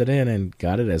slapped it in and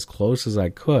got it as close as I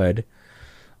could.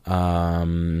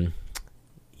 Yeah,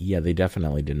 they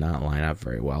definitely did not line up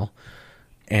very well.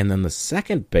 And then the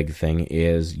second big thing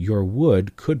is your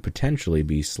wood could potentially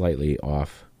be slightly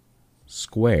off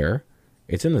square.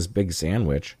 It's in this big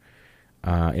sandwich.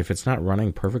 If it's not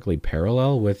running perfectly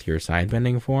parallel with your side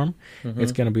bending form,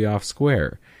 it's going to be off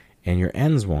square, and your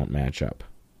ends won't match up.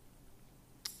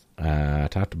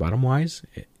 Top to bottom wise,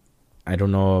 I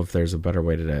don't know if there's a better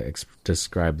way to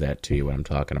describe that to you, what I'm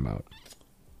talking about.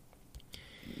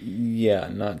 Yeah,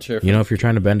 not sure. If you're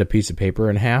trying to bend a piece of paper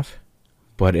in half,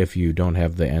 but if you don't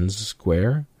have the ends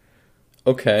square,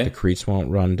 okay, the crease won't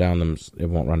run down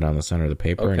the center of the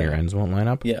paper, and your ends won't line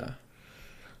up. Yeah.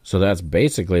 So that's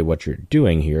basically what you're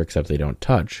doing here, except they don't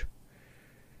touch.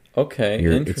 Okay,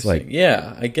 interesting.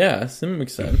 Yeah, I guess. That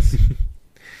makes sense.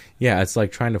 Yeah, it's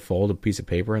like trying to fold a piece of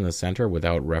paper in the center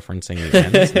without referencing the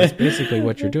ends. That's basically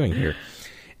what you're doing here.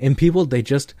 And people, they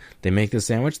make the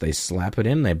sandwich, they slap it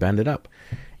in, they bend it up.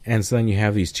 And so then you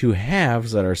have these two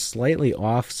halves that are slightly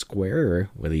off square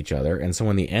with each other. And so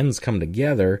when the ends come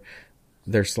together,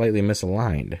 they're slightly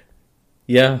misaligned.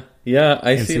 Yeah,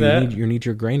 I see that. You need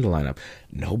your grain to line up.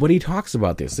 Nobody talks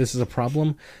about this. This is a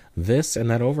problem. This and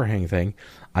that overhang thing,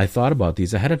 I thought about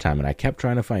these ahead of time, and I kept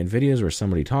trying to find videos where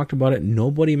somebody talked about it.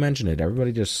 Nobody mentioned it.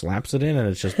 Everybody just slaps it in, and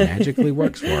it just magically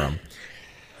works for them.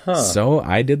 Huh. So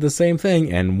I did the same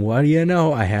thing, and what do you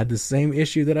know? I had the same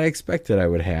issue that I expected I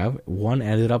would have. One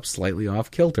ended up slightly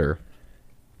off kilter.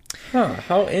 Huh,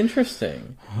 how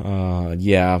interesting.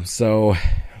 Yeah, so...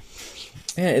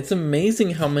 Yeah, it's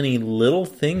amazing how many little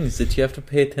things that you have to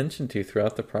pay attention to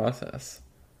throughout the process.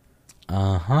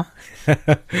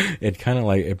 It kind of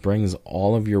it brings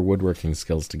all of your woodworking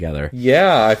skills together.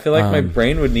 Yeah, I feel like my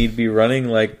brain would need to be running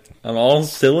on all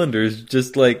cylinders,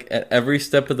 just at every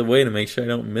step of the way to make sure I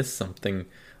don't miss something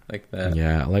like that.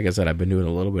 Yeah, like I said, I've been doing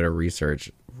a little bit of research,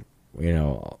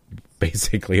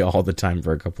 basically all the time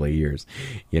for a couple of years.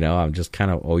 I'm just kind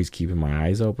of always keeping my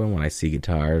eyes open when I see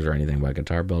guitars or anything about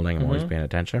guitar building. I'm always paying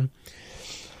attention.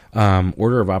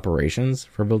 Order of operations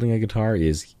for building a guitar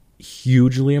is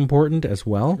hugely important as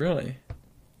well. Really?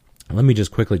 Let me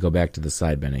just quickly go back to the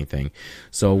side bending thing.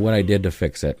 So what I did to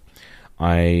fix it,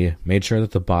 I made sure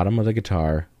that the bottom of the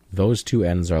guitar, those two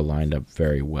ends are lined up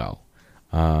very well.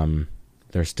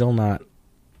 They're still not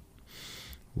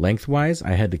lengthwise.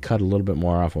 I had to cut a little bit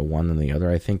more off of one than the other,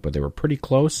 I think, but they were pretty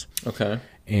close. Okay.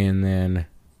 And then,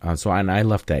 I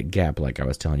left that gap like I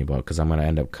was telling you about, because I'm going to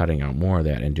end up cutting out more of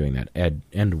that and doing that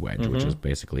end wedge, which is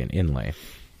basically an inlay.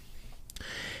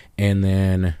 And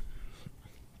then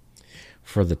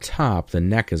for the top, the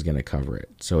neck is going to cover it.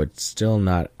 So it's still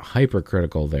not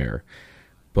hypercritical there.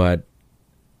 But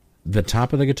the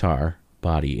top of the guitar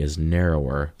body is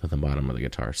narrower than the bottom of the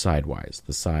guitar, sidewise.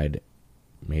 The side,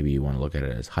 maybe you want to look at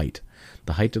it as height.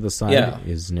 The height of the side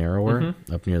is narrower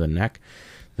up near the neck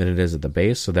than it is at the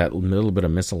base. So that little bit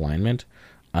of misalignment,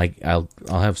 I'll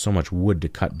have so much wood to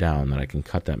cut down that I can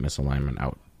cut that misalignment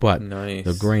out. But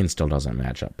the grain still doesn't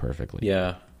match up perfectly.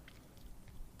 Yeah.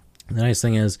 The nice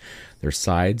thing is they're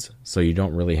sides, so you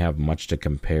don't really have much to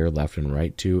compare left and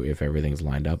right to if everything's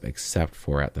lined up, except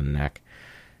for at the neck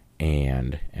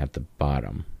and at the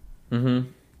bottom. Mm-hmm.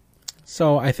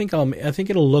 So I think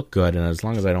it'll look good, and as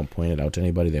long as I don't point it out to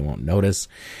anybody, they won't notice.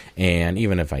 And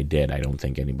even if I did, I don't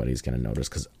think anybody's going to notice,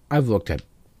 because I've looked at a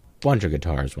bunch of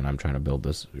guitars when I'm trying to build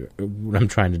this. When I'm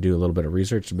trying to do a little bit of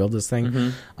research to build this thing, Mm-hmm.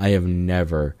 I have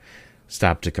never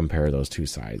stopped to compare those two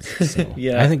sides. So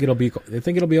Yeah. I think it'll be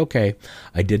okay.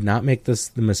 I did not make the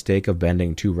mistake of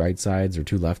bending two right sides or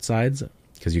two left sides,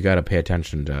 because you got to pay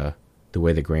attention to the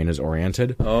way the grain is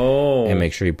oriented. Oh. And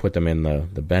make sure you put them in the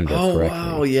bender correctly.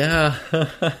 Wow, yeah.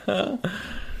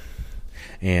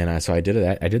 And so I did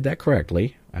that. I did that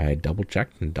correctly. I double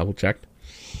checked. Give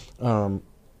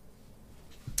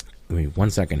me 1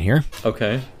 second here.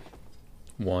 Okay.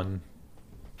 One.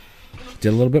 Did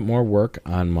a little bit more work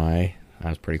on my. I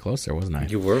was pretty close there, wasn't I?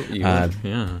 You were, yeah,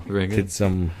 very good. Did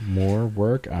some more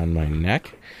work on my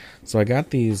neck. So I got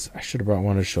these. I should have brought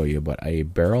one to show you, but a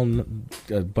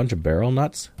bunch of barrel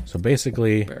nuts. So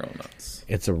basically, Barrel nuts.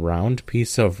 it's a round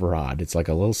piece of rod. It's like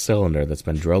a little cylinder that's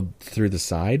been drilled through the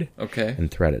side Okay.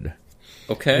 and threaded.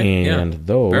 Okay. And yeah.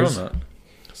 those. Barrel nut.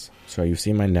 So you've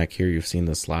seen my neck here. You've seen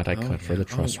the slot I cut for the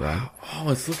truss rod. Wow. Oh,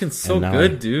 it's looking so And now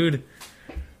good, dude.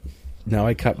 Now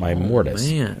I cut my mortise.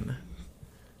 Man.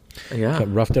 Yeah.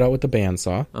 Roughed it out with the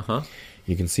bandsaw. Uh-huh.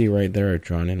 You can see right there I've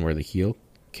drawn in where the heel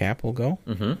cap will go.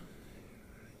 Mm-hmm.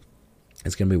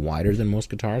 It's going to be wider than most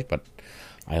guitars, but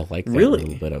I like that Really?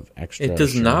 little bit of extra. It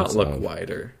does not assurance look of-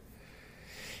 wider.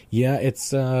 Yeah,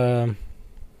 it's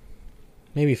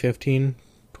maybe 15,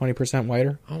 20%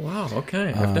 wider. Oh, wow.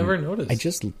 Okay. I've never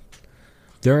noticed.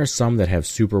 There are some that have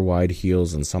super wide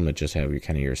heels and some that just have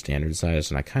your standard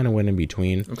size, and I kind of went in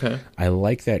between. Okay. I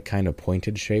like that kind of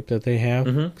pointed shape that they have,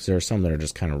 Mm-hmm. because there are some that are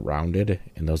just kind of rounded,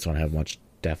 and those don't have much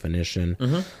definition.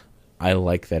 Mm-hmm. I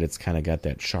like that it's kind of got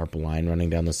that sharp line running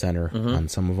down the center Mm-hmm. on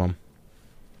some of them.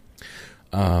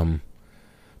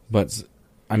 But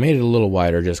I made it a little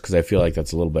wider just because I feel like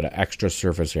that's a little bit of extra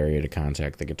surface area to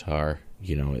contact the guitar.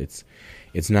 You know, it's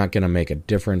not going to make a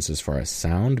difference as far as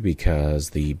sound, because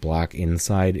the block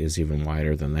inside is even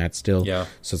wider than that still. Yeah.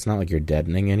 So it's not like you're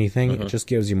deadening anything. It just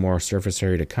gives you more surface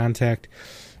area to contact.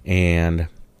 And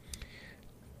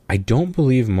I don't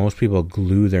believe most people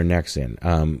glue their necks in.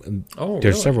 Oh,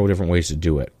 There's really? several different ways to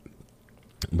do it.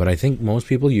 But I think most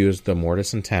people use the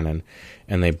mortise and tenon,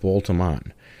 and they bolt them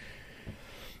on.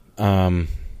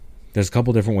 There's a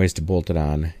couple different ways to bolt it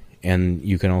on. And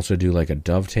you can also do like a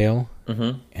dovetail.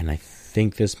 Mm-hmm. And I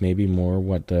think this may be more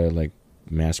what the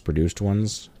mass-produced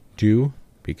ones do,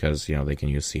 because they can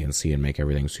use CNC and make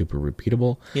everything super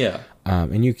repeatable. Yeah.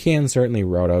 And you can certainly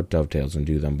route out dovetails and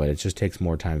do them, but it just takes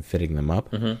more time fitting them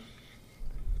up. Mm-hmm.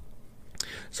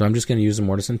 So I'm just going to use the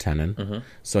mortise and tenon. Mm-hmm.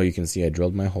 So you can see I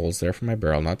drilled my holes there for my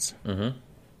barrel nuts. Mm-hmm.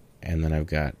 And then I've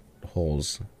got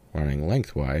holes running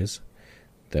lengthwise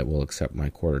that will accept my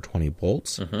 1/4-20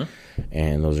 bolts. Mm-hmm.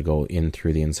 And those will go in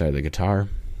through the inside of the guitar,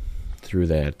 through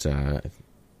that,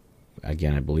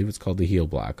 again, I believe it's called the heel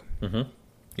block. Mm-hmm.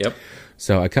 Yep.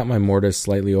 So I cut my mortise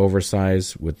slightly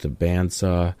oversized with the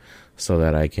bandsaw so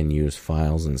that I can use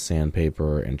files and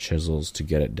sandpaper and chisels to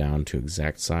get it down to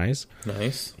exact size.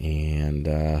 Nice. And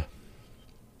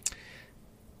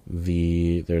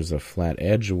there's a flat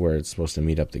edge where it's supposed to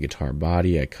meet up the guitar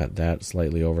body. I cut that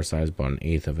slightly oversized, about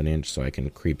 1/8 of an inch, so I can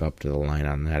creep up to the line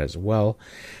on that as well.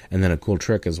 And then a cool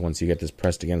trick is once you get this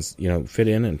pressed against, fit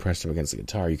in and pressed up against the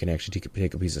guitar, you can actually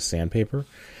take a piece of sandpaper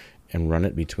and run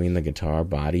it between the guitar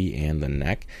body and the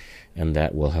neck, and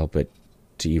that will help it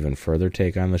to even further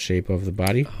take on the shape of the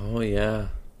body. Oh, yeah.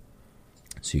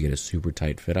 So you get a super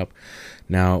tight fit up.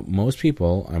 Now, most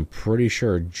people, I'm pretty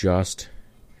sure, just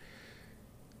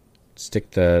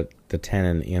stick the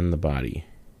tenon in the body.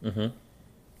 Mm-hmm.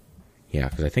 Yeah,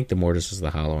 because I think the mortise is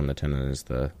the hollow and the tenon is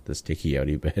the sticky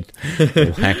outy bit. For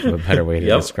lack of a better way to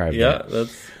describe that. Yeah,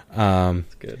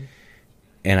 that's good.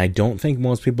 And I don't think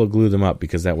most people glue them up,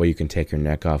 because that way you can take your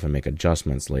neck off and make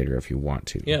adjustments later if you want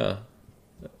to. Yeah.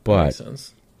 That But makes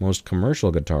sense. most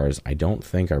commercial guitars, I don't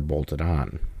think are bolted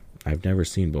on. I've never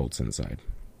seen bolts inside.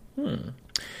 I've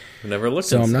never looked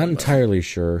So I'm inside not them. entirely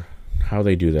sure how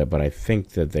they do that, but I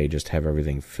think that they just have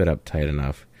everything fit up tight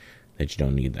enough that you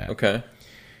don't need that. Okay.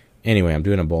 Anyway, I'm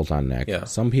doing a bolt-on neck. Yeah.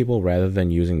 Some people, rather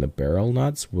than using the barrel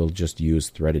nuts, will just use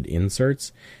threaded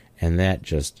inserts, and that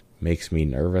just makes me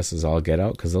nervous as all get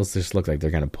out, because those just look like they're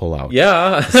going to pull out.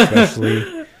 Yeah.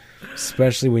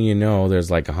 Especially when there's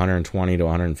like 120 to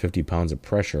 150 pounds of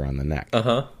pressure on the neck.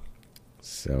 Uh-huh.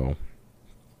 So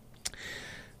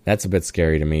that's a bit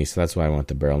scary to me, so that's why I went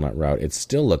the barrel nut route. It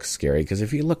still looks scary, because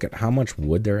if you look at how much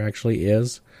wood there actually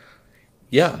is,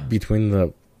 Yeah. between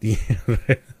the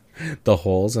the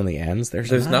holes and the ends,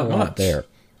 there's not a lot much there.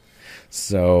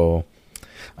 So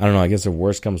I don't know. I guess if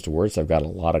worst comes to worst, I've got a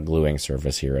lot of gluing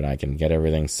surface here, and I can get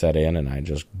everything set in, and I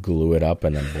just glue it up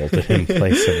and then bolt it in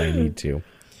place if I need to.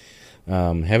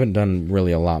 Haven't done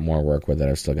really a lot more work with it.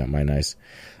 I've still got my nice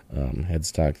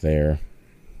headstock there.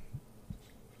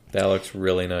 That looks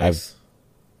really nice.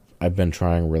 I've been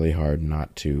trying really hard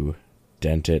not to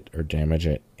dent it or damage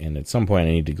it, and at some point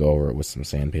I need to go over it with some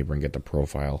sandpaper and get the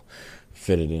profile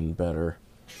fitted in better.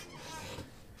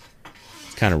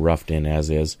 It's kind of roughed in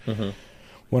as is. Mm-hmm.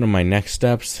 One of my next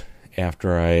steps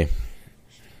after I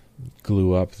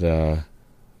glue up the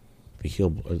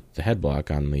head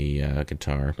block on the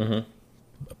guitar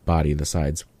body, the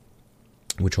sides,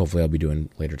 which hopefully I'll be doing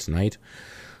later tonight.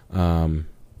 My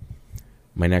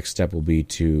next step will be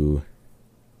to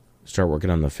start working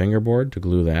on the fingerboard to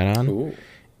glue that on. Ooh.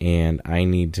 And I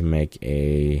need to make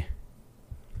a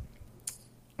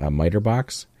miter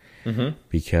box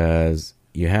because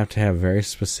you have to have very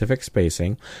specific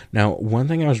spacing. Now, one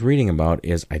thing I was reading about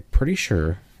is I'm pretty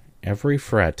sure every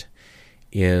fret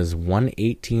is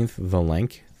 1/18 the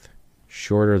length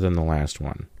shorter than the last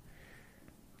one,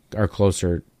 or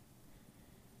closer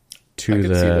to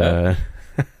the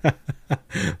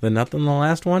the nut than the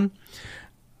last one,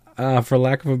 for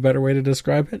lack of a better way to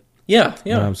describe it. Yeah.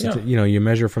 You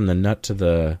measure from the nut to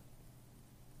the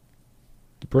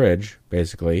bridge,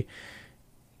 basically,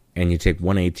 and you take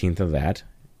 1/18 of that,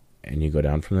 and you go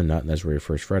down from the nut, and that's where your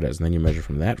first fret is. And then you measure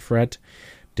from that fret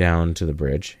down to the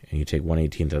bridge, and you take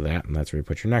 1/18 of that, and that's where you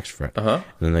put your next fret. And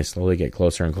then they slowly get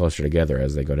closer and closer together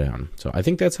as they go down. So I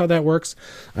think that's how that works.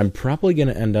 I'm probably going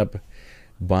to end up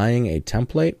buying a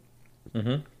template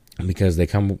because they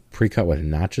come pre-cut with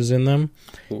notches in them.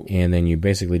 Ooh. And then you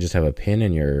basically just have a pin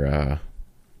in your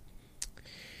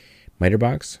miter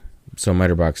box. So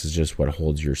miter box is just what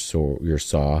holds your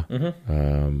saw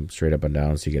straight up and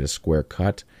down, so you get a square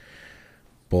cut.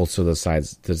 Both so the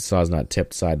saw's not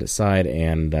tipped side to side,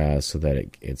 and so that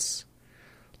it's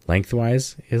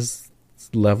lengthwise is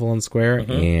level and square,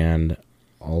 and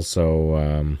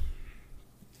also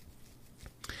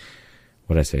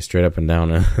what I say, straight up and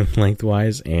down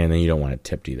lengthwise, and then you don't want it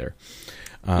tipped either.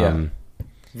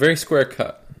 Very square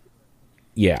cut.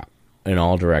 Yeah, in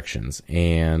all directions.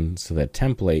 And so that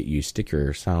template, you stick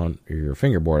your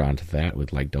fingerboard onto that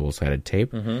with like double-sided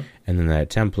tape, and then that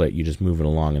template, you just move it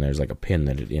along, and there's like a pin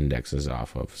that it indexes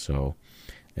off of. So,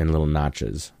 and little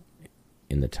notches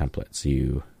in the template, so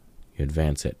you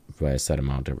advance it by a set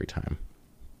amount every time.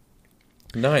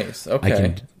 Nice.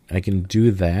 Okay. I can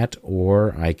do that,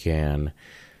 or I can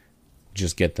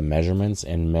just get the measurements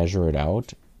and measure it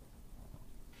out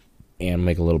and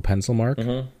make a little pencil mark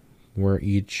where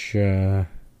each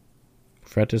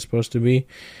fret is supposed to be.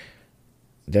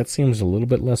 That seems a little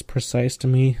bit less precise to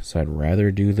me, so I'd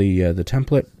rather do the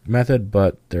template method,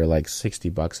 but they're like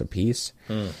 $60 a piece.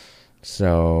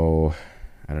 So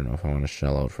I don't know if I want to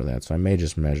shell out for that, so I may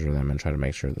just measure them and try to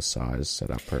make sure the saw is set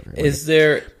up perfectly.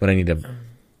 But I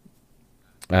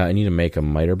need to make a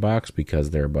miter box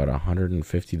because they're about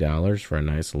 $150 for a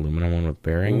nice aluminum one with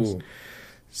bearings. Ooh.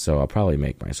 So I'll probably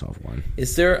make myself one.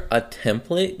 Is there a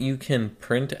template you can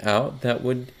print out that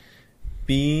would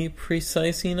be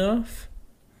precise enough?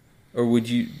 Or would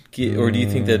you or do you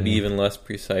think that'd be even less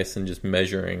precise than just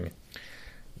measuring?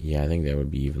 Yeah, I think that would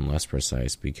be even less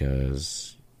precise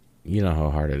because you know how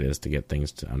hard it is to get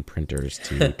things on printers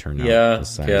to turn out the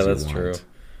size you want. Yeah, that's true.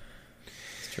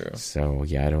 True. So,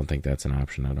 yeah, I don't think that's an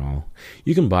option at all.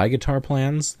 You can buy guitar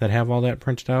plans that have all that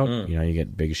printed out. You know, you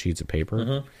get big sheets of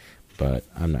paper. But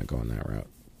I'm not going that route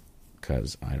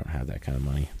because I don't have that kind of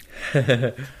money.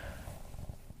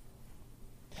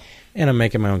 And I'm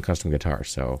making my own custom guitar,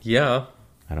 so yeah,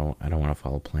 I don't want to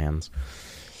follow plans.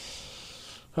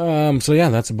 So yeah,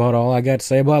 that's about all I got to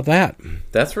say about that.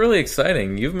 That's really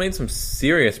exciting. You've made some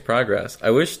serious progress.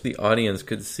 I wish the audience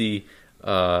could see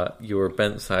your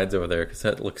bent sides over there because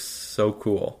that looks so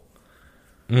cool.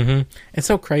 It's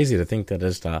so crazy to think that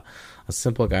just a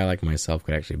simple guy like myself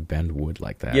could actually bend wood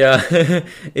like that. Yeah,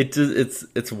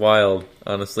 it's wild,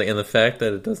 honestly, and the fact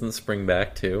that it doesn't spring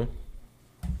back too.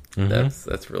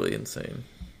 That's really insane.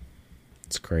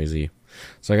 It's crazy.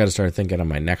 So I got to start thinking of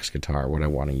my next guitar, what I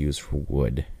want to use for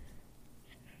wood.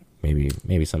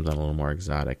 Maybe something a little more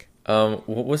exotic. What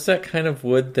was that kind of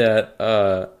wood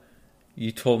that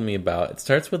you told me about? It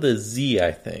starts with a Z,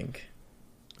 I think.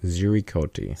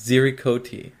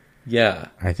 Ziricote. Yeah.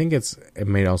 I think it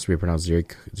may also be pronounced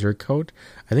Ziricote.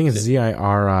 I think it's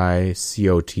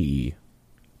Ziricote.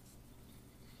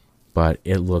 But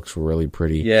it looks really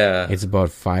pretty. Yeah. It's about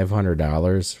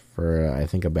 $500 for, I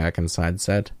think, a back and side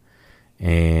set.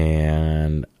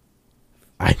 And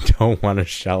I don't want to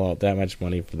shell out that much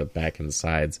money for the back and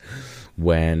sides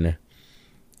when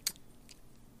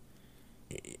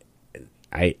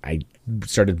I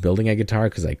started building a guitar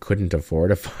because I couldn't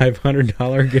afford a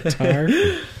 $500 guitar.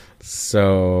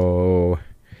 So,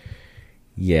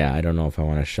 yeah, I don't know if I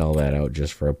want to shell that out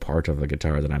just for a part of the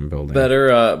guitar that I'm building.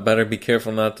 Better be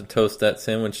careful not to toast that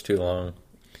sandwich too long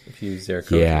if you use air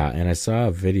cooker. Yeah, and I saw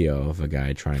a video of a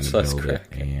guy trying to build it,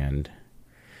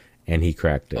 and he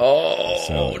cracked it. Oh,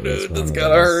 so dude, that's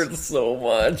gotta hurt so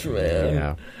much, man.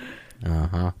 Yeah.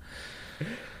 Uh-huh.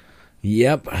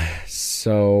 Yep.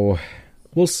 So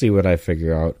we'll see what I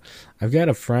figure out. I've got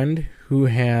a friend who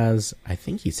has, I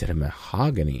think he said, a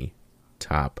mahogany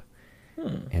top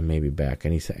and maybe back.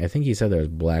 And I think he said there's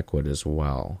blackwood as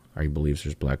well. Or he believes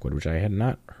there's blackwood, which I had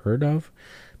not heard of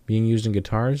being used in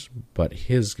guitars, but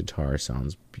his guitar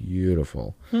sounds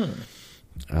beautiful.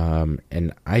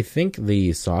 And I think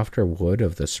the softer wood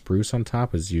of the spruce on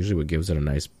top is usually what gives it a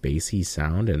nice bassy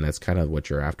sound, and that's kind of what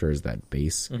you're after, is that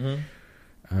bass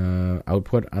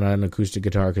output on an acoustic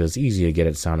guitar, because it's easy to get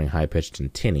it sounding high-pitched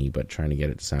and tinny, but trying to get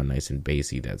it to sound nice and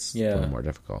bassy, that's a little more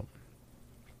difficult.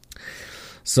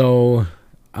 So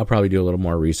I'll probably do a little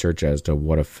more research as to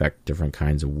what effect different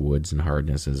kinds of woods and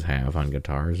hardnesses have on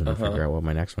guitars, and I'll figure out what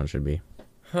my next one should be.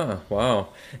 Wow.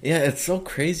 Yeah, it's so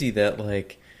crazy that,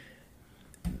 like,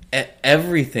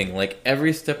 everything, like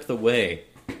every step of the way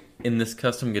in this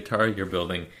custom guitar you're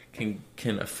building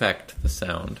can affect the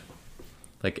sound.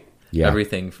 Like,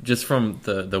 everything, just from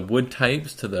the wood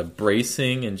types to the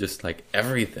bracing and just like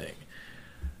everything.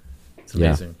 It's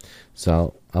amazing. Yeah.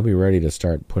 So I'll be ready to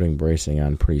start putting bracing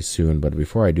on pretty soon, but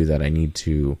before I do that, I need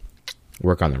to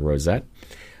work on the rosette.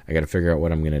 I got to figure out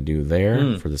what I'm going to do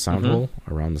there for the sound hole,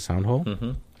 around the sound hole.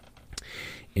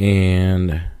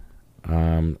 And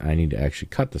I need to actually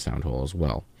cut the sound hole as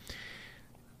well.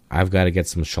 I've got to get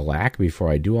some shellac before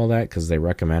I do all that, because they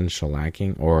recommend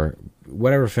shellacking, or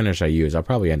whatever finish I use. I'll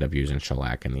probably end up using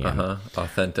shellac in the end.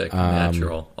 Authentic,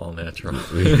 natural, all natural.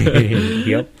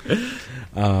 Yep.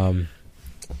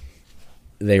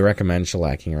 They recommend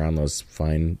shellacking around those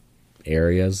fine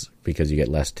areas because you get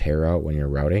less tear out when you're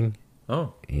routing.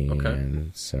 Oh, okay.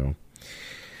 And so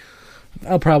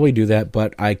I'll probably do that,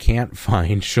 but I can't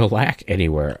find shellac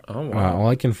anywhere. Oh, wow. All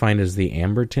I can find is the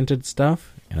amber tinted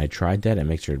stuff, and I tried that. It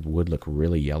makes your wood look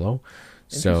really yellow.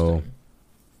 So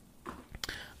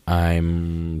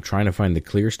I'm trying to find the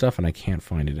clear stuff, and I can't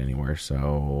find it anywhere.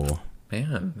 So,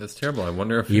 man, that's terrible. I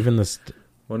wonder if even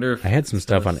I had some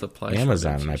stuff on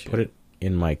Amazon, and I put it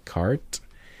in my cart,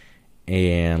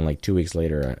 and like 2 weeks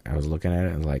later, I was looking at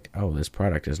it and like, oh, this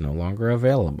product is no longer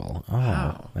available. Oh,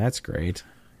 wow. That's great.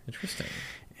 Interesting.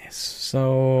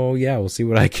 So, yeah, we'll see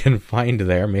what I can find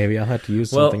there. Maybe I'll have to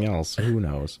use something else. Who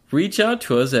knows? Reach out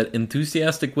to us at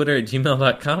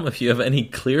enthusiasticwoodder@gmail.com if you have any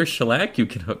clear shellac you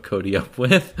can hook Cody up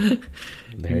with.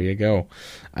 There you go.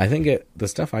 I think the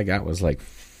stuff I got was like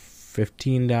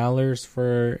 $15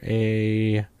 for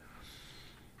a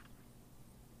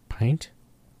pint.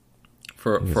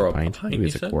 For a pint, maybe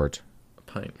it's a quart. A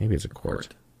pint. Maybe it's a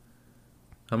quart.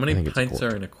 How many pints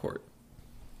are in a quart?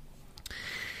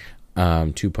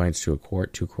 2 pints to a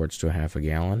quart, 2 quarts to a half a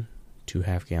gallon, 2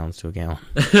 half gallons to a gallon.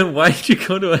 Why did you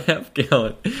go to a half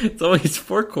gallon? It's always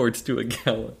 4 quarts to a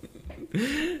gallon.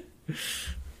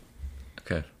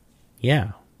 Okay.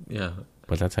 Yeah. Yeah.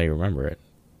 But that's how you remember it.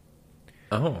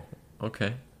 Oh,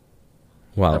 okay.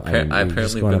 Well, I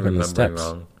apparently been remembering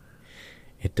wrong.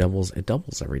 It doubles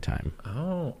every time.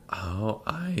 Oh,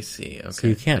 I see. Okay. So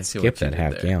you can't skip that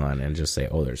half gallon and just say,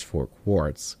 oh, there's 4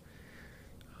 quarts.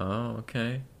 Oh,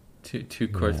 okay. Two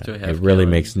quarts to a half. It really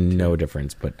makes no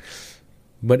difference, but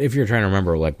if you're trying to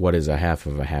remember, like, what is a half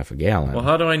a gallon? Well,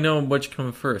 how do I know which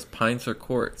come first, pints or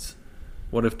quarts?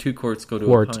 What if 2 quarts go to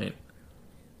quart. a pint?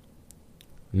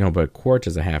 No, but quart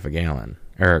is a half a gallon.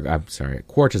 Or, I'm sorry,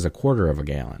 quart is a quarter of a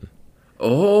gallon.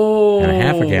 Oh. And a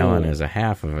half a gallon is a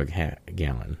half of a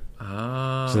gallon.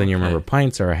 Ah. So then you remember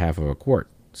pints are a half of a quart,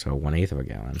 so 1/8 of a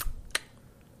gallon.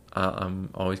 I'm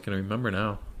always going to remember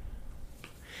now.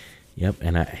 Yep,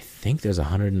 and I think there's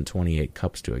 128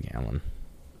 cups to a gallon.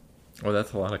 Oh,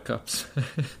 that's a lot of cups.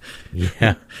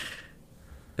 Yeah.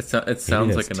 It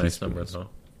sounds like a nice number, though.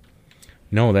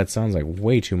 No, that sounds like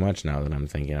way too much now that I'm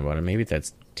thinking about it. Maybe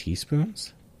that's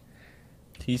teaspoons?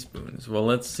 Teaspoons. Well,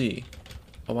 let's see.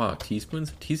 Oh, wow.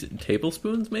 Teaspoons?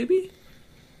 Tablespoons, maybe?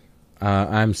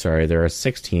 I'm sorry. There are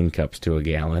 16 cups to a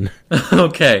gallon.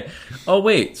 Okay. Oh,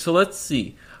 wait. So let's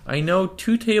see. I know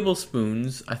 2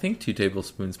 tablespoons. I think 2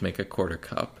 tablespoons make a quarter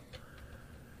cup.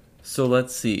 So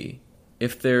let's see.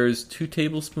 If there's 2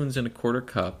 tablespoons in a quarter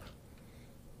cup,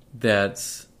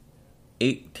 that's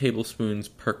 8 tablespoons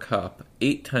per cup.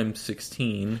 8 times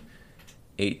 16.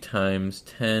 8 times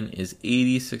 10 is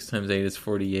 80. 6 times 8 is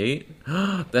 48.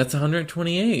 That's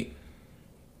 128.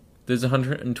 There's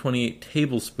 128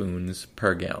 tablespoons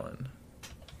per gallon.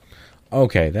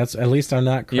 Okay, that's at least I'm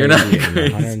not crazy. You're not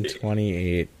crazy.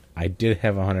 128. I did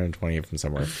have 128 from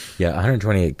somewhere. Yeah,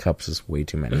 128 cups is way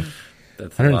too many.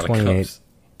 That's a lot of 128 cups.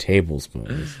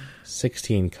 tablespoons.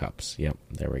 16 cups. Yep,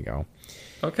 there we go.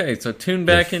 Okay, so tune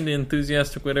back into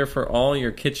Enthusiastic Witter for all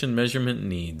your kitchen measurement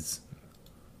needs.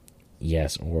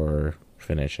 Yes, or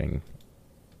finishing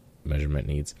measurement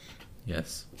needs.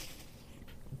 Yes.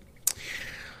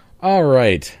 All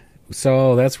right,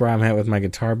 so that's where I'm at with my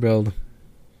guitar build.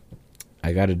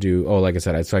 I got to do, like I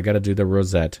said, I got to do the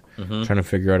rosette. Trying to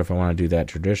figure out if I want to do that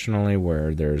traditionally,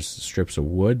 where there's strips of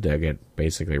wood that get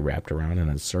basically wrapped around in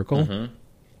a circle, and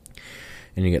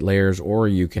you get layers, or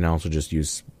you can also just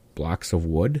use blocks of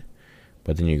wood,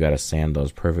 but then you got to sand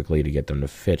those perfectly to get them to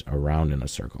fit around in a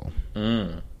circle.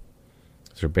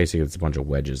 So basically, it's a bunch of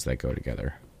wedges that go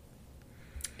together.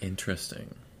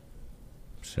 Interesting.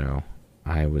 So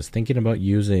I was thinking about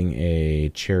using a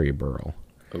cherry burl.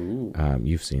 Ooh.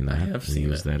 You've seen that. I have seen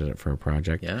used that for a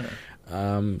project. Yeah.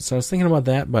 So I was thinking about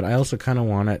that, but I also kind of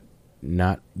want to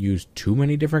not use too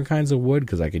many different kinds of wood,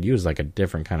 because I could use like a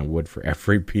different kind of wood for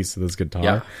every piece of this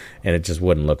guitar, and it just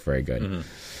wouldn't look very good.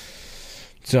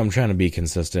 So I'm trying to be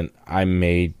consistent. I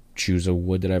may choose a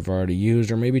wood that I've already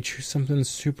used, or maybe choose something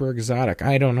super exotic.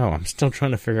 I don't know. I'm still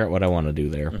trying to figure out what I want to do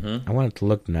there. I want it to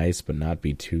look nice, but not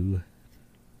be too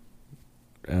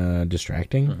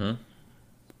distracting.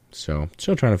 So,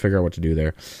 still trying to figure out what to do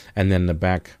there. And then the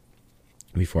back,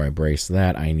 before I brace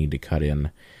that, I need to cut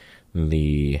in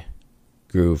the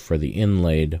groove for the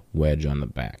inlaid wedge on the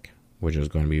back, which is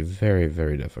going to be very,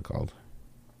 very difficult.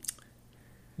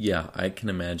 Yeah, I can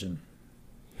imagine.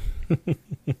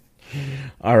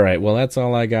 All right, well, that's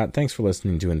all I got. Thanks for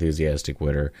listening to Enthusiastic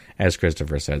Witter. As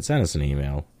Christopher said, send us an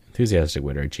email,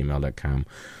 enthusiasticwitter@gmail.com.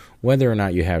 Whether or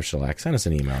not you have shellac, send us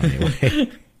an email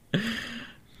anyway.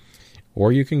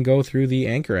 Or you can go through the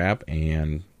Anchor app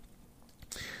and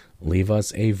leave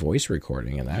us a voice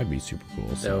recording, and that would be super cool.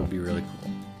 That would be really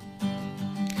cool.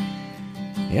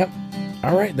 Yep.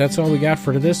 All right, that's all we got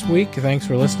for this week. Thanks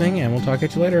for listening, and we'll talk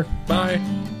at you later. Bye.